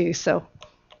than I do, so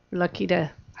we're lucky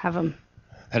to have him.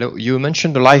 Hello, you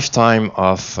mentioned the lifetime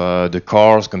of the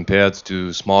cars compared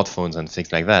to smartphones and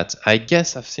things like that. I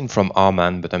guess I've seen from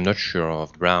Arman, but I'm not sure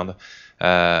of the brand,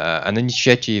 an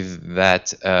initiative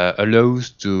that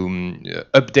allows to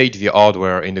update the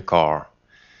hardware in the car.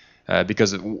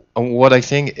 Because what I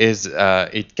think is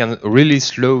it can really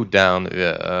slow down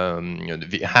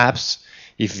the apps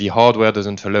if the hardware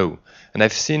doesn't follow. And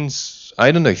I've seen,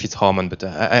 I don't know if it's Harman, but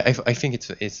I think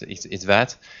it's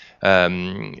that.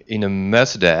 In a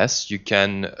Mercedes, you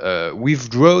can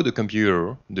withdraw the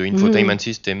computer, the infotainment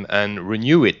system, and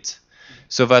renew it.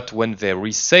 So that when they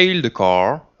resell the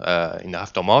car in the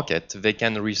aftermarket, they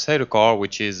can resell a car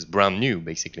which is brand new,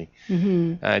 basically.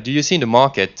 Do you see in the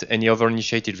market any other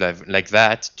initiative like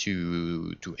that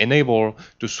to enable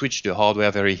to switch the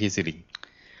hardware very easily?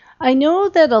 I know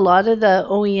that a lot of the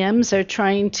OEMs are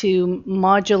trying to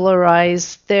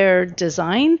modularize their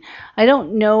design. I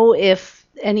don't know if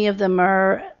any of them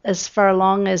are as far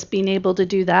along as being able to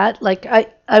do that. Like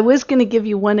I was going to give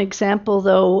you one example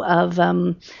though of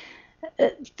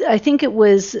I think it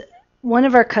was one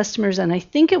of our customers, and I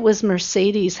think it was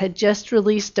Mercedes, had just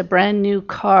released a brand new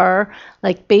car,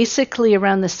 like basically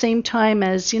around the same time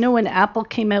as, you know, when Apple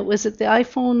came out, was it the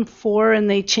iPhone 4, and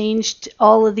they changed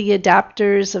all of the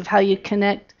adapters of how you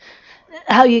connect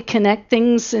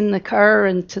things in the car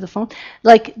and to the phone.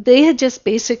 Like they had just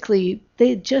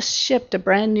shipped a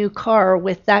brand new car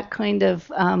with that kind of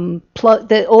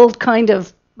the old kind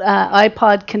of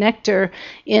iPod connector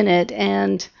in it,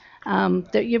 and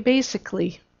that you're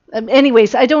basically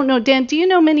anyways, I don't know, Dan, do you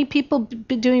know many people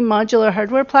doing modular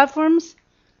hardware platforms?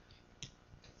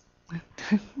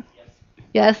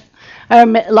 Yes. Are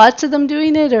lots of them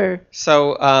doing it, or?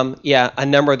 So yeah, a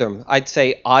number of them. I'd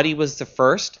say Audi was the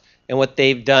first, and what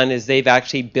they've done is they've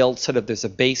actually built sort of, there's a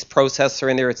base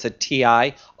processor in there, it's a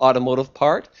TI automotive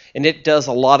part, and it does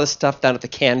a lot of stuff down at the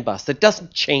CAN bus. It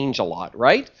doesn't change a lot,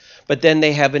 right? But then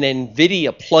they have an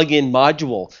NVIDIA plug-in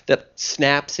module that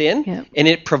snaps in, and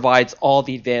it provides all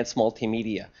the advanced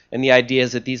multimedia. And the idea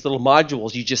is that these little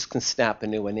modules, you just can snap a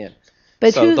new one in.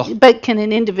 But but can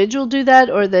an individual do that,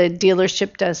 or the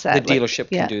dealership does that? The dealership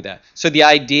can do that. So the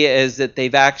idea is that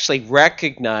they've actually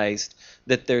recognized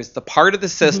that there's the part of the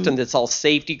system that's all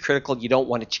safety critical, you don't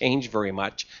want to change very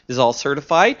much, is all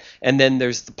certified, and then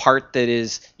there's the part that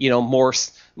is, you know, more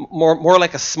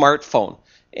like a smartphone.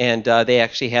 And they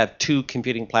actually have two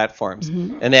computing platforms,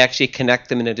 and they actually connect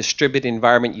them in a distributed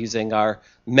environment using our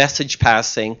message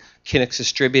passing QNX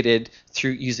distributed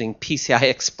through using PCI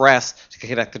Express to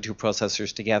connect the two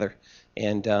processors together.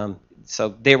 And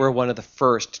so they were one of the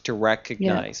first to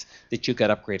recognize that you could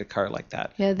upgrade a car like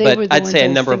that. Yeah, but I'd say a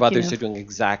number of others are doing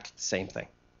exactly the same thing,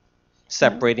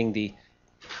 separating the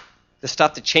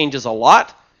stuff that changes a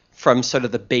lot from sort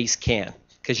of the base CAN,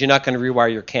 because you're not going to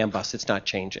rewire your CAN bus, it's not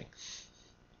changing.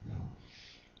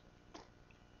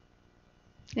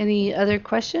 Any other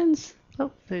questions? Oh,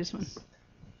 there's one.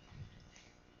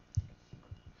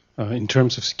 In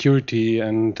terms of security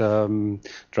and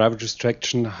driver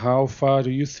distraction, how far do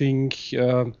you think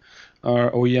are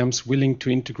OEMs willing to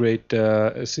integrate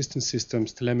assistance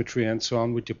systems, telemetry, and so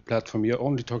on with your platform? You're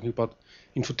only talking about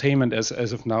infotainment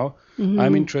as of now.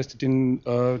 I'm interested in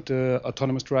the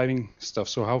autonomous driving stuff.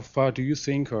 So how far do you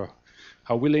think, or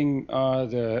how willing are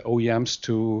the OEMs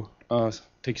to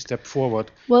take a step forward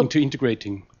into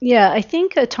integrating? Yeah, I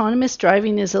think autonomous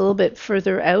driving is a little bit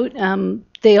further out.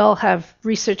 They all have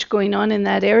research going on in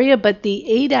that area, but the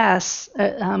ADAS,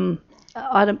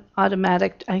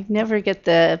 automatic, I never get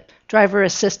the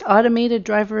automated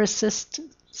driver assist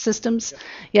systems.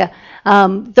 Yeah,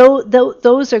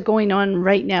 those are going on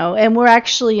right now, and we're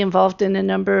actually involved in a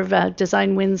number of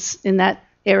design wins in that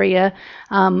area.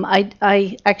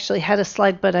 I actually had a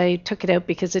slide, but I took it out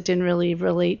because it didn't really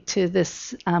relate to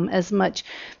this as much.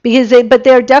 But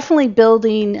they're definitely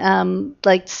building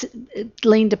like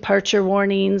lane departure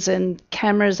warnings and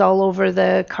cameras all over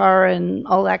the car and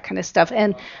all that kind of stuff,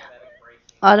 and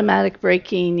automatic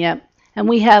braking. Yeah. And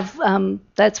we have,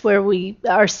 that's where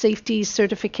our safety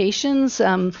certifications,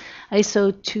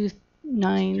 ISO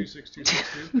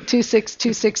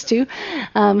 26262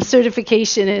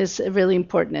 certification is really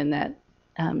important in that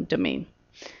domain.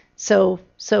 So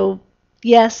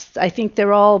yes, I think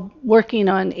they're all working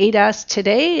on ADAS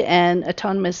today, and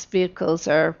autonomous vehicles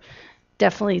are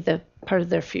definitely the part of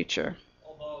their future.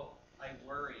 Although I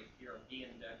worry if you're a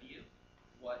BMW,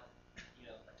 what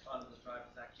autonomous driving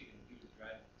is actually going to do to the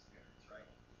driving experience, right?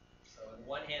 So on the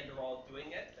one hand, they're all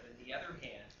doing it, but on the other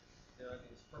hand, there are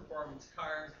these performance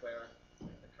cars where the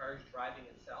car is driving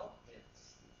itself.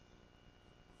 It's,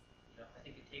 I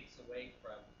think it takes away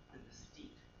from the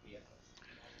mystique vehicles.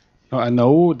 I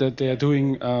know that they are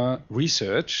doing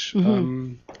research.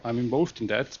 I'm involved in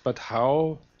that, but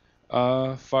how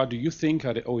far do you think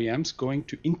are the OEMs going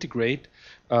to integrate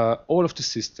all of the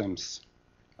systems?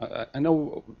 I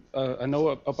know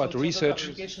about the research.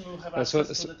 Application will have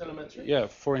access to the telemetry. Yeah,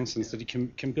 for instance, that you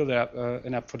can build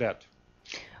an app for that.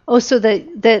 Oh, so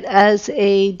that as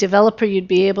a developer, you'd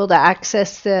be able to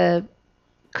access the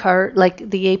car, like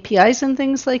the APIs and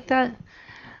things like that?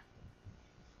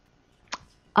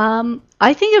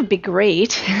 I think it'd be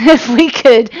great if we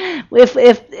could,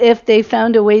 if they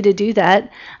found a way to do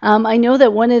that. I know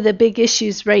that one of the big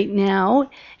issues right now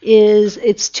is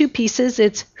it's two pieces.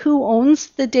 It's who owns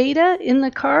the data in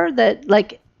the car, that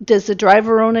like, does the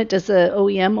driver own it? Does the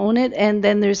OEM own it? And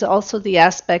then there's also the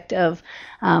aspect of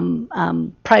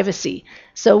privacy.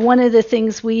 So one of the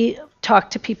things we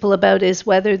talk to people about is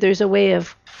whether there's a way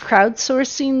of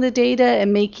crowdsourcing the data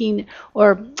and making,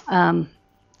 or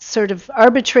sort of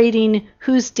arbitrating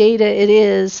whose data it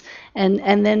is,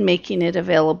 and then making it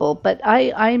available. But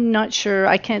I'm not sure.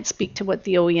 I can't speak to what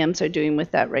the OEMs are doing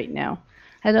with that right now.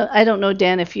 I don't know,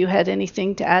 Dan, if you had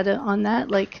anything to add on that,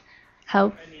 like how.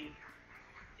 I mean,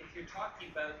 if you're talking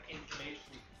about information.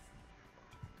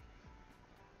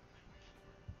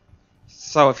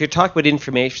 So if you're talking about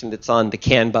information that's on the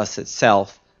CAN bus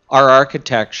itself, our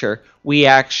architecture, we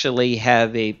actually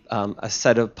have a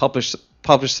set of publish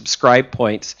subscribe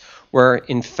points where,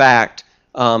 in fact,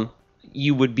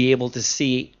 you would be able to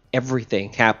see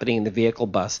everything happening in the vehicle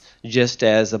bus, just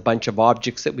as a bunch of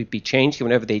objects that would be changing.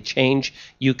 Whenever they change,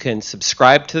 you can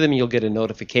subscribe to them, you'll get a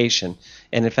notification.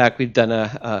 And in fact, we've done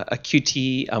a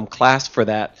Qt class for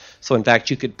that. So in fact,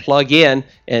 you could plug in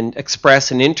and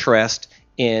express an interest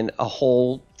in a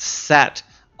whole set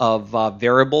of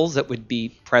variables that would be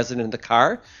present in the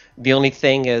car. The only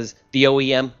thing is the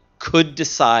OEM could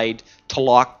decide to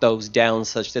lock those down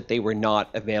such that they were not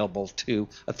available to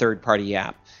a third-party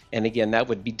app. And again, that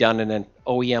would be done on an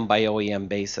OEM by OEM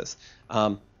basis.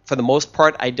 For the most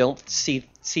part, I don't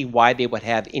see why they would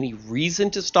have any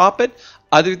reason to stop it,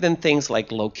 other than things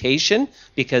like location,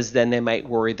 because then they might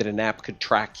worry that an app could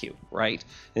track you, right?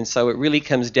 And so it really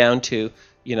comes down to,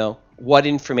 you know, what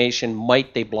information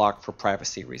might they block for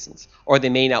privacy reasons? Or they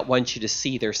may not want you to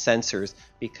see their sensors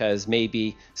because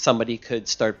maybe somebody could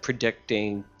start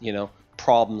predicting, you know,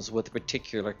 problems with a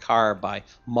particular car by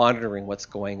monitoring what's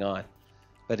going on.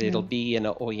 But it'll be in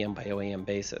an OEM by OEM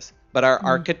basis. But our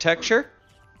architecture,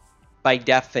 by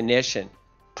definition,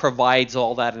 provides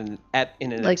all that in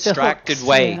an like abstracted hooks,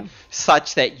 way,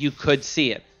 such that you could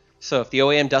see it. So if the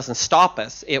OEM doesn't stop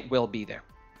us, it will be there.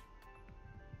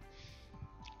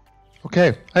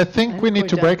 Okay, I think we need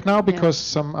to we're break done. now because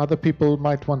some other people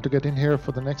might want to get in here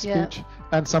for the next speech.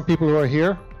 And some people who are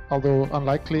here, although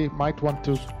unlikely, might want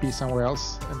to be somewhere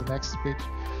else in the next speech.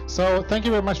 So thank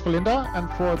you very much for Linda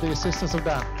and for the assistance of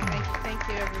Dan. Thank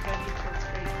you, everybody.